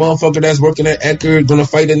fight a motherfucker that's working at Eckerd, gonna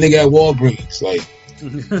fight a nigga at Walgreens. Like,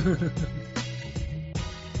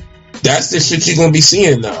 that's the shit you're gonna be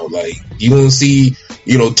seeing now. Like, you gonna see,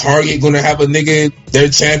 you know, Target gonna have a nigga, their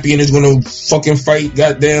champion is gonna fucking fight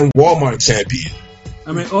goddamn Walmart champion.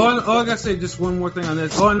 I mean, all I gotta say, just one more thing on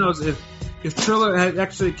this. All I know is if Triller had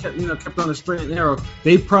actually kept on the straight and narrow,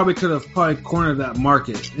 they probably could have cornered that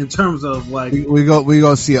market in terms of like we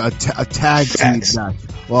go see a tag team match.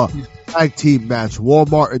 Well, tag team match: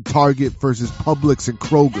 Walmart and Target versus Publix and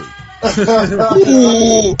Kroger.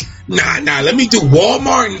 Ooh, nah. Let me do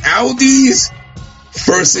Walmart and Aldi's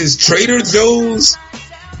versus Trader Joe's.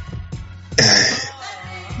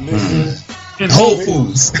 And Whole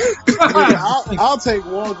Foods. I'll take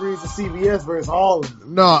Walgreens and CVS versus all of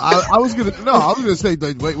them. I was gonna say,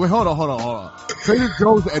 wait, hold on.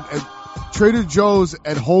 Trader Joe's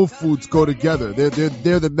and Whole Foods go together. They're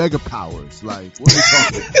the mega powers. Like, what are you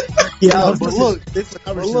talking about? Yeah, but look, they're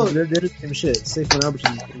the same shit. Safe and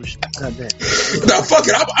Albertsons, the same shit. God damn. Nah, fuck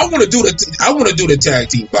it. I want to do the tag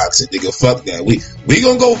team boxing, nigga. Fuck that. We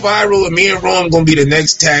gonna go viral, and me and Ron gonna be the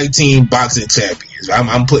next tag team boxing champions.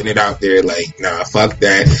 I'm putting it out there. Like, nah, fuck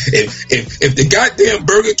that. If the goddamn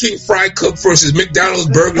Burger King fry cook versus McDonald's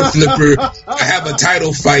burger flipper have a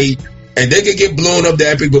title fight, and they can get blown up to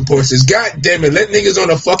epic proportions, god damn it, let niggas on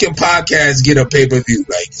a fucking podcast get a pay-per-view.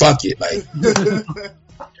 Like, fuck it. Like,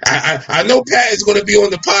 I know Pat is going to be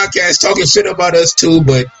on the podcast talking shit about us too,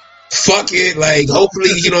 but fuck it. Like,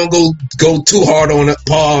 hopefully you don't go too hard on it.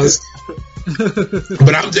 Pause.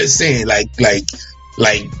 But I'm just saying, like,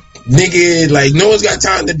 nigga, like, no one's got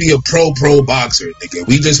time to be a pro boxer, nigga.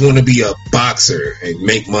 We just want to be a boxer and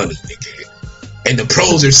make money, nigga. And the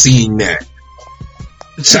pros are seeing that.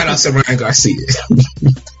 Shout out to Ryan Garcia.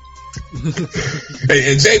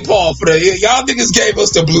 And Jay Paul y'all niggas gave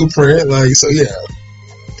us the blueprint, like, so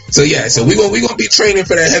we gonna be training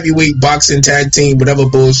for that heavyweight boxing tag team, whatever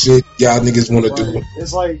bullshit y'all niggas want to do.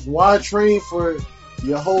 It's like, why train for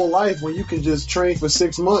your whole life when you can just train for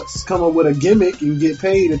 6 months, come up with a gimmick, and get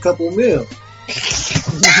paid a couple mil?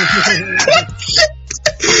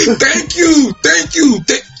 Thank you,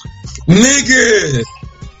 nigga.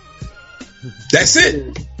 That's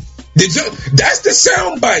it. That's the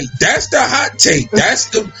soundbite. That's the hot take. That's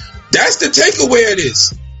the takeaway of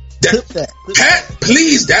this. Pat,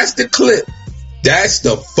 please, that's the clip. That's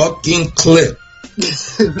the fucking clip.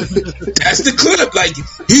 That's the clip. Like,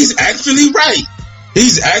 he's actually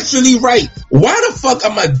right. Why the fuck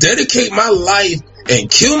am I dedicate my life and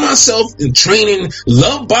kill myself in training,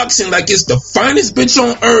 love boxing like it's the finest bitch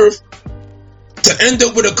on earth, to end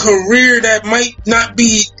up with a career that might not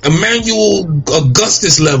be Emmanuel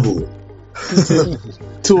Augustus level?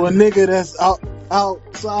 To a nigga that's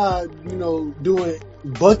outside, doing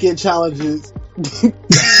bucket challenges. Nigga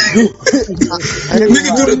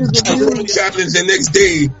do the jump challenge the next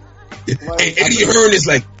day, and Eddie Hearn is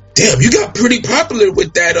like, "Damn, you got pretty popular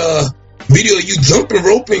with that video of you jumping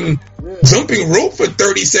rope for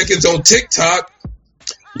 30 seconds on TikTok."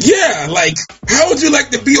 Yeah, like, how would you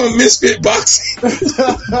like to be on Misfit Boxing? When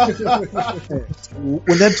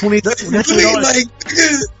that $20,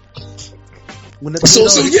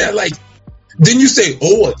 so yeah, like, then you say,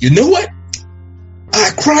 "Oh, you know what?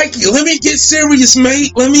 Crikey, let me get serious,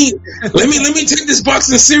 mate. Let me take this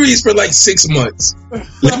boxing serious for like 6 months.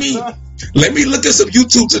 Let me look at some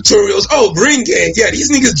YouTube tutorials. Oh, Ring Gang, yeah, these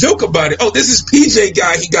niggas joke about it. Oh, this is PJ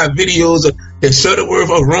guy. He got videos. And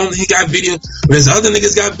Shuttleworth of Rome, he got videos. There's other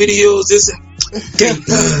niggas got videos.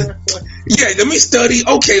 Yeah, let me study.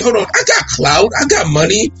 Okay, hold on. I got clout. I got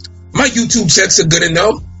money. My YouTube checks are good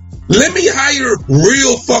enough. Let me hire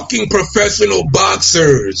real fucking professional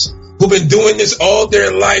boxers who've been doing this all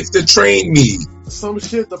their life to train me." Some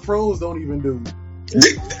shit the pros don't even do.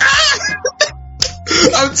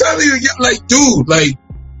 I'm telling you, like, dude, like,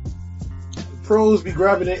 pros be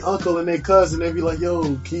grabbing their uncle and their cousin. They be like,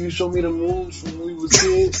 "Yo, can you show me the moves from when we was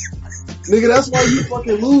kids?" Nigga, that's why you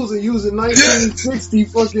fucking losing using 1960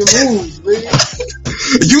 fucking moves, nigga.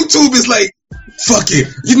 YouTube is like, fuck it.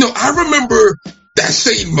 I remember that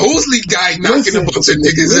Shane Mosley guy knocking a bunch of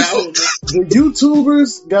niggas out. The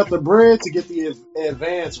YouTubers got the bread to get the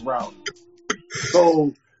advanced route.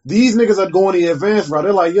 So these niggas are going the advanced route.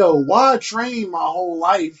 They're like, "Yo, why train my whole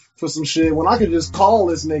life for some shit when I can just call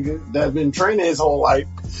this nigga that been training his whole life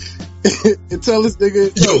and tell this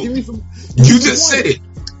nigga, yo, give me some." You just said it.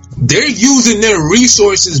 They're using their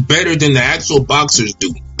resources better than the actual boxers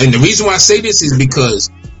do. And the reason why I say this is because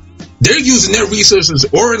they're using their resources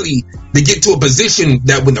orally to get to a position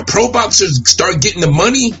that when the pro boxers start getting the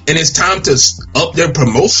money and it's time to up their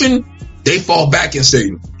promotion, they fall back and say,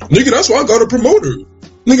 "Nigga, that's why I got a promoter.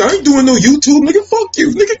 Nigga, I ain't doing no YouTube. Nigga, fuck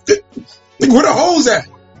you. Nigga, where the hoes at?"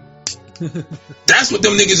 That's what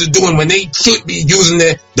them niggas are doing when they should be using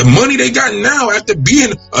the money they got now after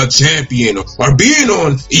being a champion or being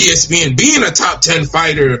on ESPN, being a top 10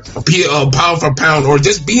 fighter, pound for pound, or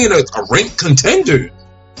just being a ranked contender.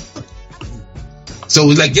 So,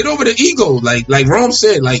 like, get over the ego. Like Rome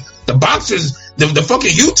said, like, the boxers, the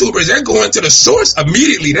fucking YouTubers, they're going to the source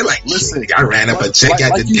immediately. They're like, "Listen, I ran up a check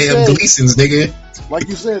at the damn Gleasons, nigga." Like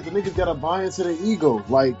you said, the niggas gotta buy into the ego.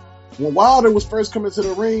 Like, when Wilder was first coming to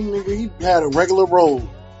the ring, nigga, he had a regular role.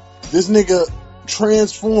 This nigga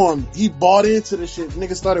transformed. He bought into the shit.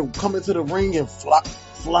 Nigga started coming to the ring in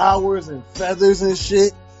flowers and feathers and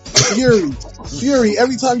shit. Fury.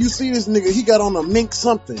 Every time you see this nigga, he got on a mink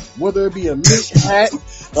something. Whether it be a mink hat,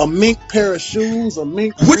 a mink pair of shoes, a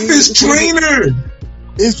mink with his trainer.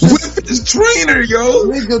 It's just, with his trainer, yo.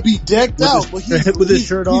 Nigga be decked out, but with his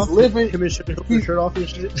shirt off. He's living. His shirt off and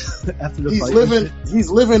shit. After the fight, he's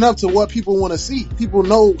living up to what people want to see. People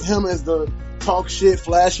know him as the talk shit,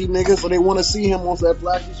 flashy nigga, so they want to see him on that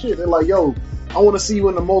flashy shit. They're like, "Yo, I want to see you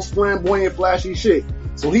in the most flamboyant, flashy shit."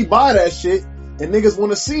 So he buy that shit, and niggas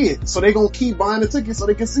want to see it, so they gonna keep buying the tickets so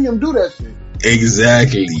they can see him do that shit.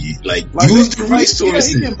 Exactly. Like use the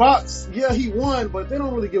resources. Yeah, he can box. Yeah, he won, but they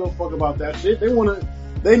don't really give a fuck about that shit.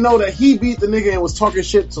 They know that he beat the nigga and was talking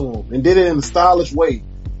shit to him and did it in a stylish way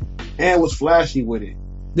and was flashy with it.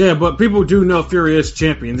 Yeah, but people do know Fury is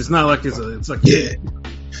champion. It's not like it's like, yeah.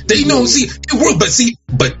 They know. See, it worked, but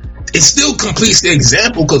it still completes the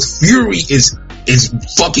example because Fury is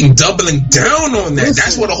fucking doubling down on that.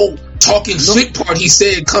 That's where the whole talking shit part he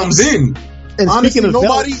said comes in. And honestly,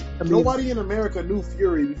 nobody in America knew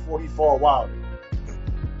Fury before he fought Wilder.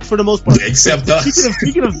 for the most part. Except us.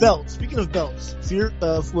 Speaking of belts, Fury,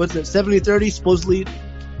 what's it, 70-30, supposedly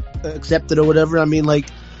accepted or whatever. I mean, like,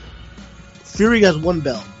 Fury has one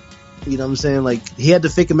belt. You know what I'm saying? Like, he had the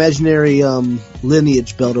fake imaginary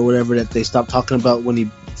lineage belt or whatever that they stopped talking about when he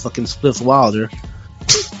fucking spliffs Wilder.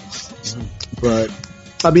 But,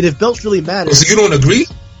 I mean, if belts really matter... So you don't agree?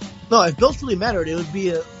 No, if belts really mattered, it would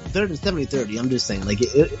be better than 70-30. I'm just saying. Like,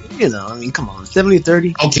 you know, I mean, come on.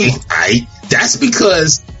 70-30? Okay, that's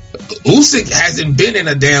because Usyk hasn't been in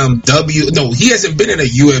a damn he hasn't been in a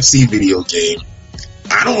UFC video game.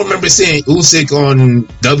 I don't remember seeing Usyk on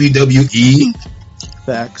WWE.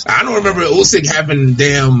 Facts. I don't remember Usyk having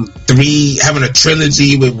having a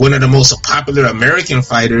trilogy with one of the most popular American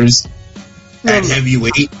fighters at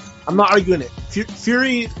heavyweight. I'm not arguing it.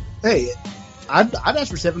 Fury, hey, I'd ask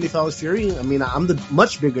for 70 if I was Fury. I mean, I'm the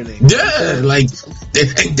much bigger name. Yeah, like,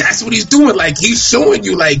 and that's what he's doing. Like, he's showing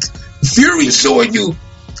you, like, Fury's showing you.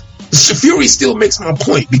 Fury still makes my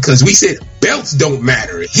point because we said belts don't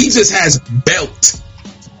matter. He just has belt.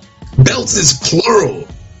 Belts is plural.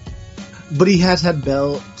 But he has had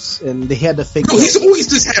belts, and they had the fake. No, he's always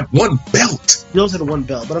just had one belt. He always had one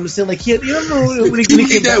belt, but I'm just saying, like, you remember when he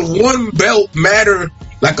made that one belt matter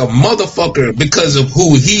like a motherfucker because of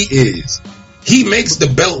who he is. He makes the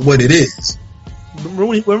belt what it is.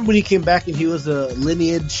 Remember when he came back and he was a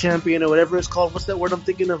lineage champion or whatever it's called? What's that word I'm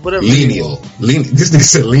thinking of? Whatever. Lineal. This nigga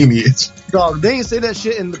said lineage. Dog, they ain't say that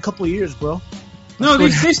shit in a couple of years, bro. No,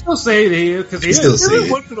 they still say it because they still say it.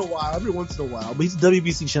 Every once in a while. But he's a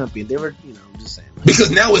WBC champion. They were, you know, I'm just saying.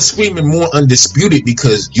 Because now it's screaming more undisputed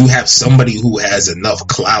because you have somebody who has enough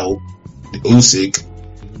clout, Usyk,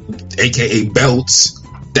 aka belts,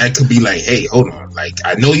 that could be like, hey, hold on. Like,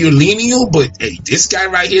 I know you're lineal, but hey, this guy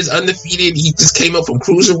right here is undefeated. He just came up from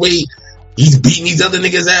cruiserweight. He's beating these other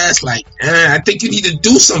niggas' ass. Like, I think you need to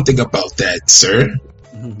do something about that, sir.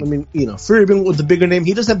 I mean, you know, Fury being with the bigger name,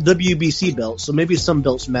 he does have WBC belts, so maybe some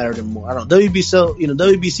belts matter to him more. I don't know.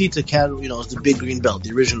 WBC to cattle, you know, is the big green belt,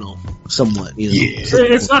 the original, somewhat. You know, yeah,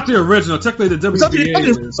 it's not the original. Technically, the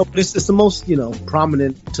WBA is. It's the most, you know,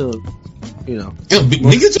 prominent to, you know. Yeah,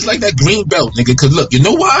 niggas just like that green belt, nigga. Cause look, you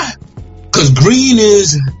know why? Cause green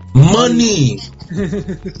is money.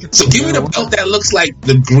 So give me the belt that looks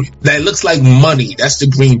like money. That's the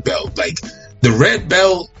green belt. Like the red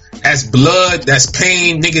belt. That's blood, that's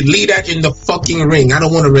pain, nigga, leave that in the fucking ring. I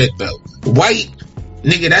don't want a red belt. White,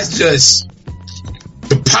 nigga, that's just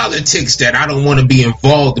the politics that I don't want to be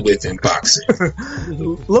involved with in boxing.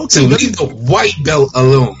 So leave the white belt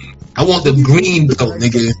alone. I want the green belt,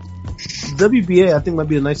 nigga. WBA, I think, might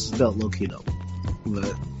be the nicest belt, low-key, though.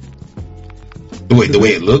 But the way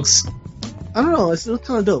it looks? I don't know. It's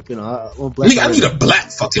kind of dope, you know. Nigga, I need a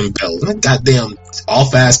black fucking belt. Goddamn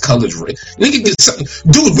off-ass colors. Nigga, get something.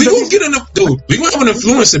 Dude, we gonna get we gonna have an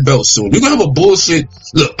influencer belt soon. We gonna have a bullshit.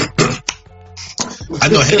 Look, I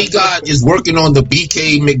know Henny God is working on the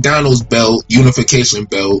BK McDonald's belt, unification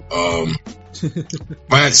belt.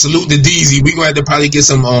 Right, salute to DZ. We gonna have to probably get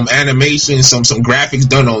some animation, some graphics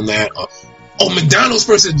done on that. McDonald's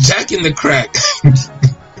versus Jack in the Crack.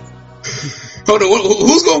 Hold on,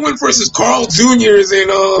 who's gonna win versus Carl Jr.'s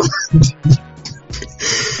and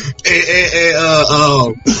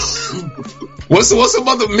what's some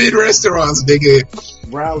other mid restaurants, nigga?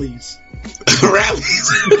 Rallies.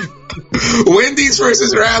 Wendy's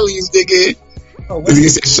versus Rallies, nigga.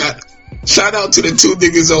 Shout out to the two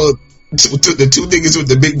niggas to the two niggas with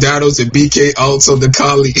the McDonald's and BK also the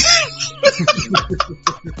collie.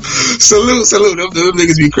 salute. Them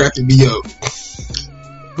niggas be cracking me up.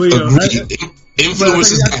 Agreed.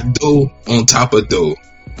 Influencers got dough on top of dough.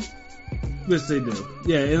 Yes, they do.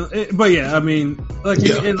 Yeah, but yeah, I mean, like,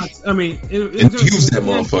 yeah. And use that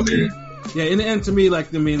motherfucker. Yeah, in the end, to me, like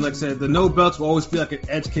I said, the no belts will always be like an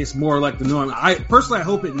edge case, more like the norm. I personally, I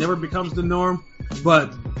hope it never becomes the norm,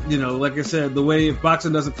 but you know, like I said, the way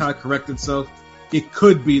boxing doesn't kind of correct itself, it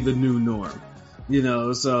could be the new norm. You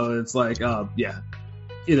know, so it's like, yeah.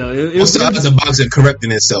 You know, what's the odds of boxing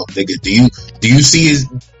correcting itself, nigga? Do you see it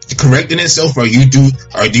correcting itself, or do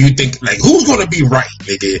you think, like, who's gonna be right,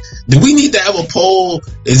 nigga? Do we need to have a poll?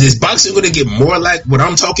 Is this boxing gonna get more like what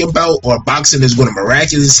I'm talking about, or boxing is gonna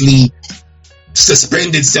miraculously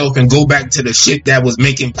suspend itself and go back to the shit that was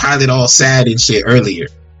making Pilot all sad and shit earlier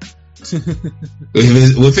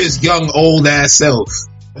with his young old ass self?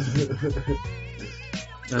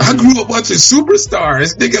 I grew up watching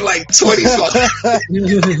Superstars, nigga, like 25.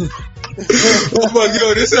 Oh my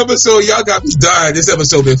God, this episode, y'all got me dying. This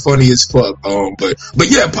episode been funny as fuck. But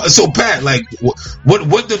yeah, so Pat, like,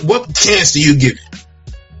 what chance do you give?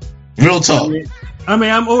 Real talk. I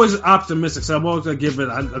mean, I'm always optimistic, so I'm always gonna give it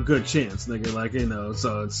a good chance, nigga. Like,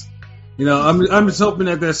 so it's, I'm just hoping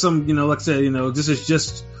that there's some, like I said, this is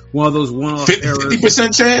just one of those one-off errors.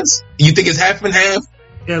 50% chance? You think it's half and half?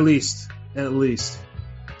 At least.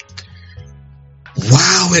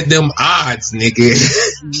 Wow, at them odds, nigga.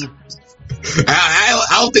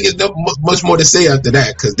 I don't think it's much more to say after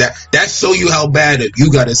that, because that show you how bad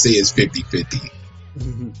you gotta say it's 50-50.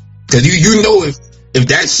 Because you know if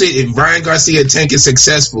that shit, if Ryan Garcia Tank is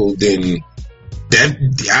successful, then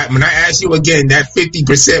when I ask you again, that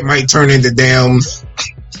 50% might turn into damn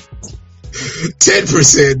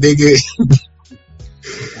 10%, nigga.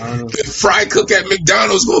 The fry cook at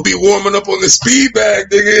McDonald's will be warming up on the speed bag,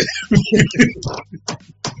 nigga.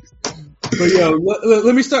 But yo,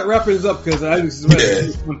 let me start wrapping this up, because I just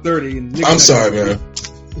read 1:30. I'm sorry, man.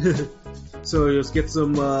 So let's get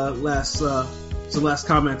some last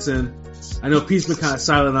comments in. I know Pete's been kind of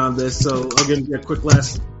silent on this, so I'll give him a quick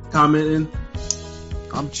last comment in.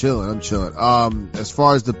 I'm chilling. As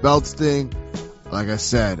far as the belts thing, like I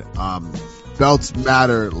said, belts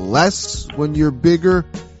matter less when you're bigger,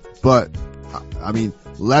 but I mean,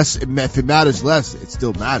 less. If it matters less, it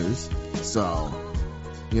still matters. So,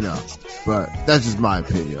 but that's just my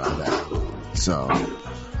opinion on that. So,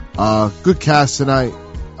 good cast tonight.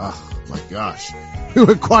 Oh my gosh. This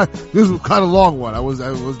was kind of a long one. I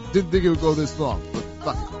didn't think it would go this long, but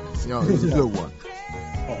fuck it. It was a good one.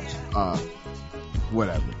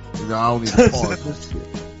 Whatever. I don't need to pause this shit.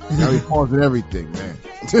 Now we pausing everything, man.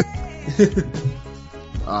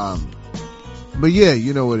 But yeah,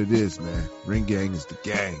 you know what it is, man. Ring Gang is the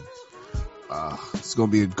gang. It's gonna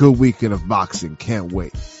be a good weekend of boxing. Can't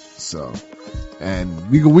wait. So, and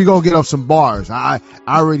we gonna get up some bars. I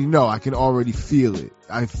already know. I can already feel it.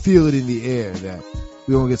 I feel it in the air that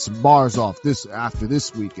we're gonna get some bars off after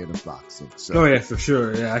this weekend of boxing. So, oh yeah, for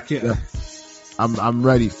sure. Yeah, I can't. Yeah, I'm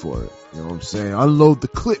ready for it. You know what I'm saying? Unload the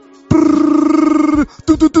clip.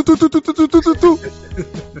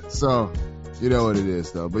 So, you know what it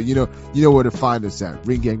is, though. But you know where to find us at.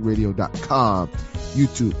 RingGangRadio.com,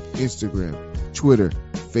 YouTube, Instagram, Twitter,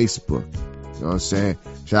 Facebook. You know what I'm saying?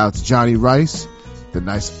 Shout out to Johnny Rice, the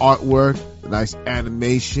nice artwork, the nice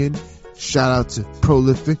animation. Shout out to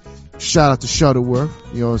Prolific. Shout out to Shuttleworth.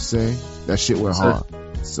 You know what I'm saying? That shit went hard.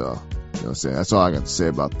 So, you know what I'm saying? That's all I got to say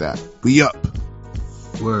about that. We up.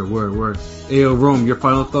 Word. Ayo, Rome, your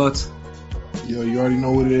final thoughts? Yo, you already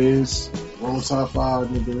know what it is. Roll top 5,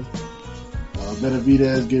 nigga.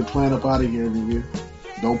 Benavidez get planned up out of here, nigga.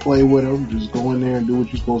 Don't play with him. Just go in there and do what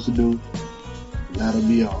you're supposed to do. And that'll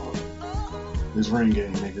be all. This Ring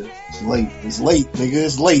Gang, nigga. It's late, nigga.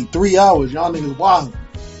 It's late. 3 hours. Y'all niggas wild.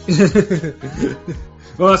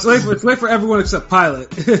 Well, it's late for everyone except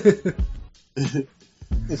Pilot.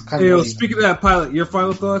 It's kind of late. Speaking of that, Pilot, your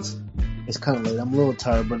final thoughts? It's kind of late. I'm a little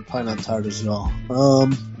tired, but probably not tired as y'all.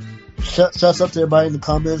 Shouts out to everybody in the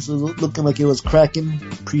comments. Looking like it was cracking.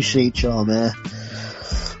 Appreciate y'all, man.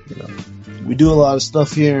 We do a lot of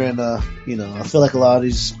stuff here, and I feel like a lot of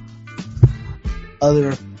these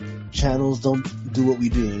other channels don't do what we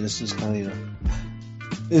do, and it's just kind of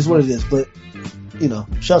it is what it is. But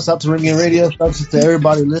shouts out to Ring Gang Radio. Shouts out to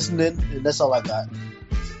everybody listening, and that's all I got.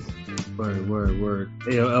 Word.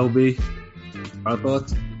 Ayo, LB, our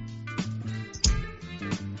thoughts?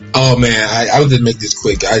 Oh man, I would just make this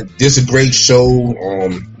quick. This is a great show.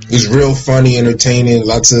 It's real funny, entertaining,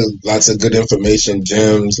 lots of good information,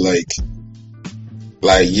 gems.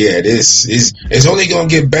 It's only gonna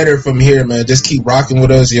get better from here, man. Just keep rocking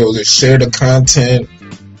with us, just share the content.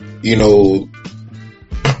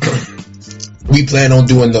 We plan on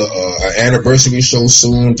doing the anniversary show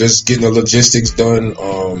soon. Just getting the logistics done.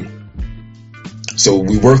 So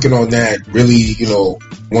we working on that. Really,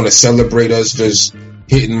 want to celebrate us just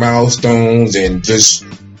hitting milestones and just,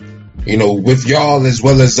 with y'all as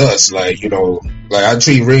well as us. I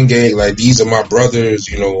treat Ring Gang like these are my brothers,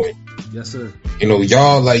 Yes, sir.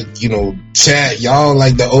 Y'all chat, y'all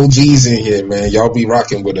like the OGs in here, man. Y'all be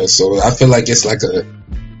rocking with us. So I feel like it's like a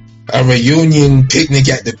reunion picnic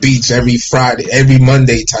at the beach every Friday, every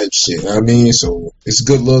Monday type shit. I mean, so it's a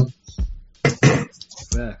good look.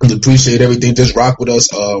 We appreciate everything. Just rock with us.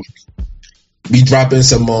 Be dropping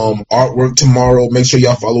some artwork tomorrow. Make sure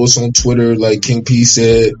y'all follow us on Twitter, like King P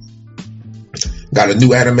said. Got a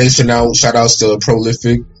new animation out. Shout outs to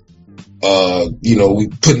Prolific. We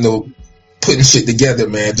putting shit together,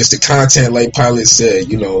 man. Just the content, like Pilot said.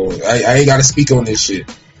 I ain't gotta speak on this shit.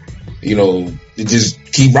 Just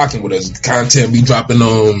keep rocking with us. The content be dropping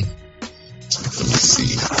on. Let me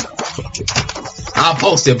see. I'll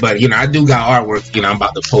post it, but I do got artwork. I'm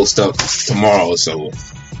about to post up tomorrow, so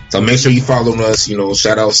make sure you follow us.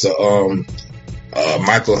 Shout outs to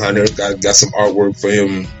Michael Hunter got some artwork for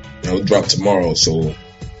him. Drop tomorrow. So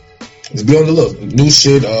let's be on the look. New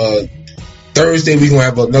shit. Thursday we gonna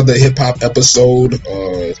have another hip hop episode.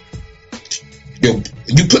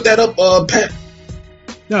 You put that up, Pat?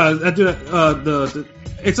 No, I do that.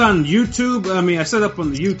 It's on YouTube. I mean, I set up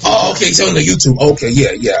on the YouTube. Oh, okay, it's on the YouTube. Okay,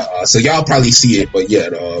 yeah. So y'all probably see it, but yeah,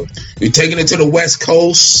 we're taking it to the West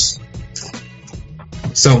Coast.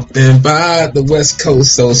 Something by the West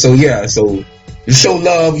Coast. So yeah. So you show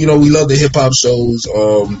love. We love the hip hop shows.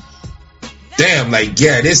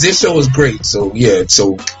 This show is great. So yeah.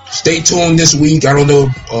 So stay tuned this week. I don't know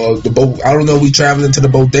I don't know if we traveling to the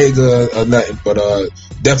bodega or nothing, but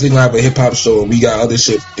definitely gonna have a hip hop show, and we got other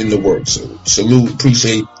shit in the works. So salute,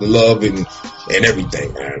 appreciate the love and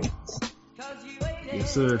everything, man.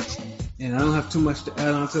 Yes, sir. And I don't have too much to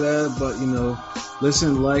add on to that, but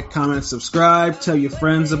listen, like, comment, subscribe, tell your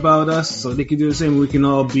friends about us so they can do the same. We can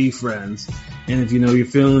all be friends. And if you're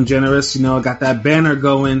feeling generous, I got that banner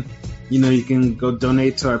going. You can go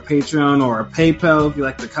donate to our Patreon or our PayPal if you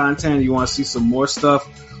like the content, you want to see some more stuff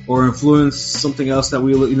or influence something else that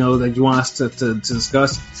that you want us to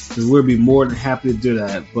discuss. Because we'll be more than happy to do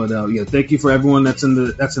that. But thank you for everyone that's in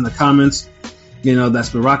the comments. That's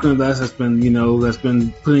been rocking with us. That's been that's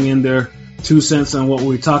been putting in their 2 cents on what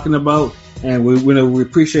we're talking about, and we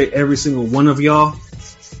appreciate every single one of y'all.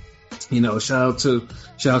 Shout out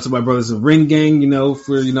to my brothers in Ring Gang.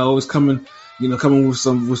 For always coming with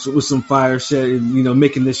some fire shit and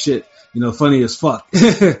making this shit funny as fuck.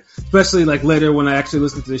 Especially like later when I actually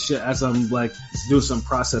listen to this shit as I'm like doing some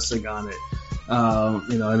processing on it,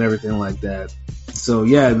 and everything like that. So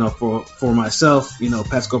yeah, for myself,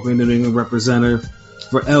 Pat Scorpion, the New England representative,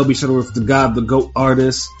 for LB Shuttleworth, the God, the GOAT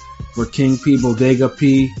artist, for King P, Bodega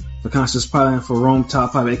P, for Conscious Pilot, and for Rome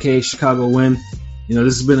Top 5, aka Chicago Win.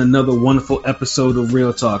 This has been another wonderful episode of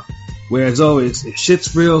Real Talk, where as always, if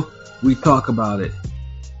shit's real, we talk about it.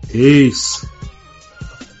 Peace.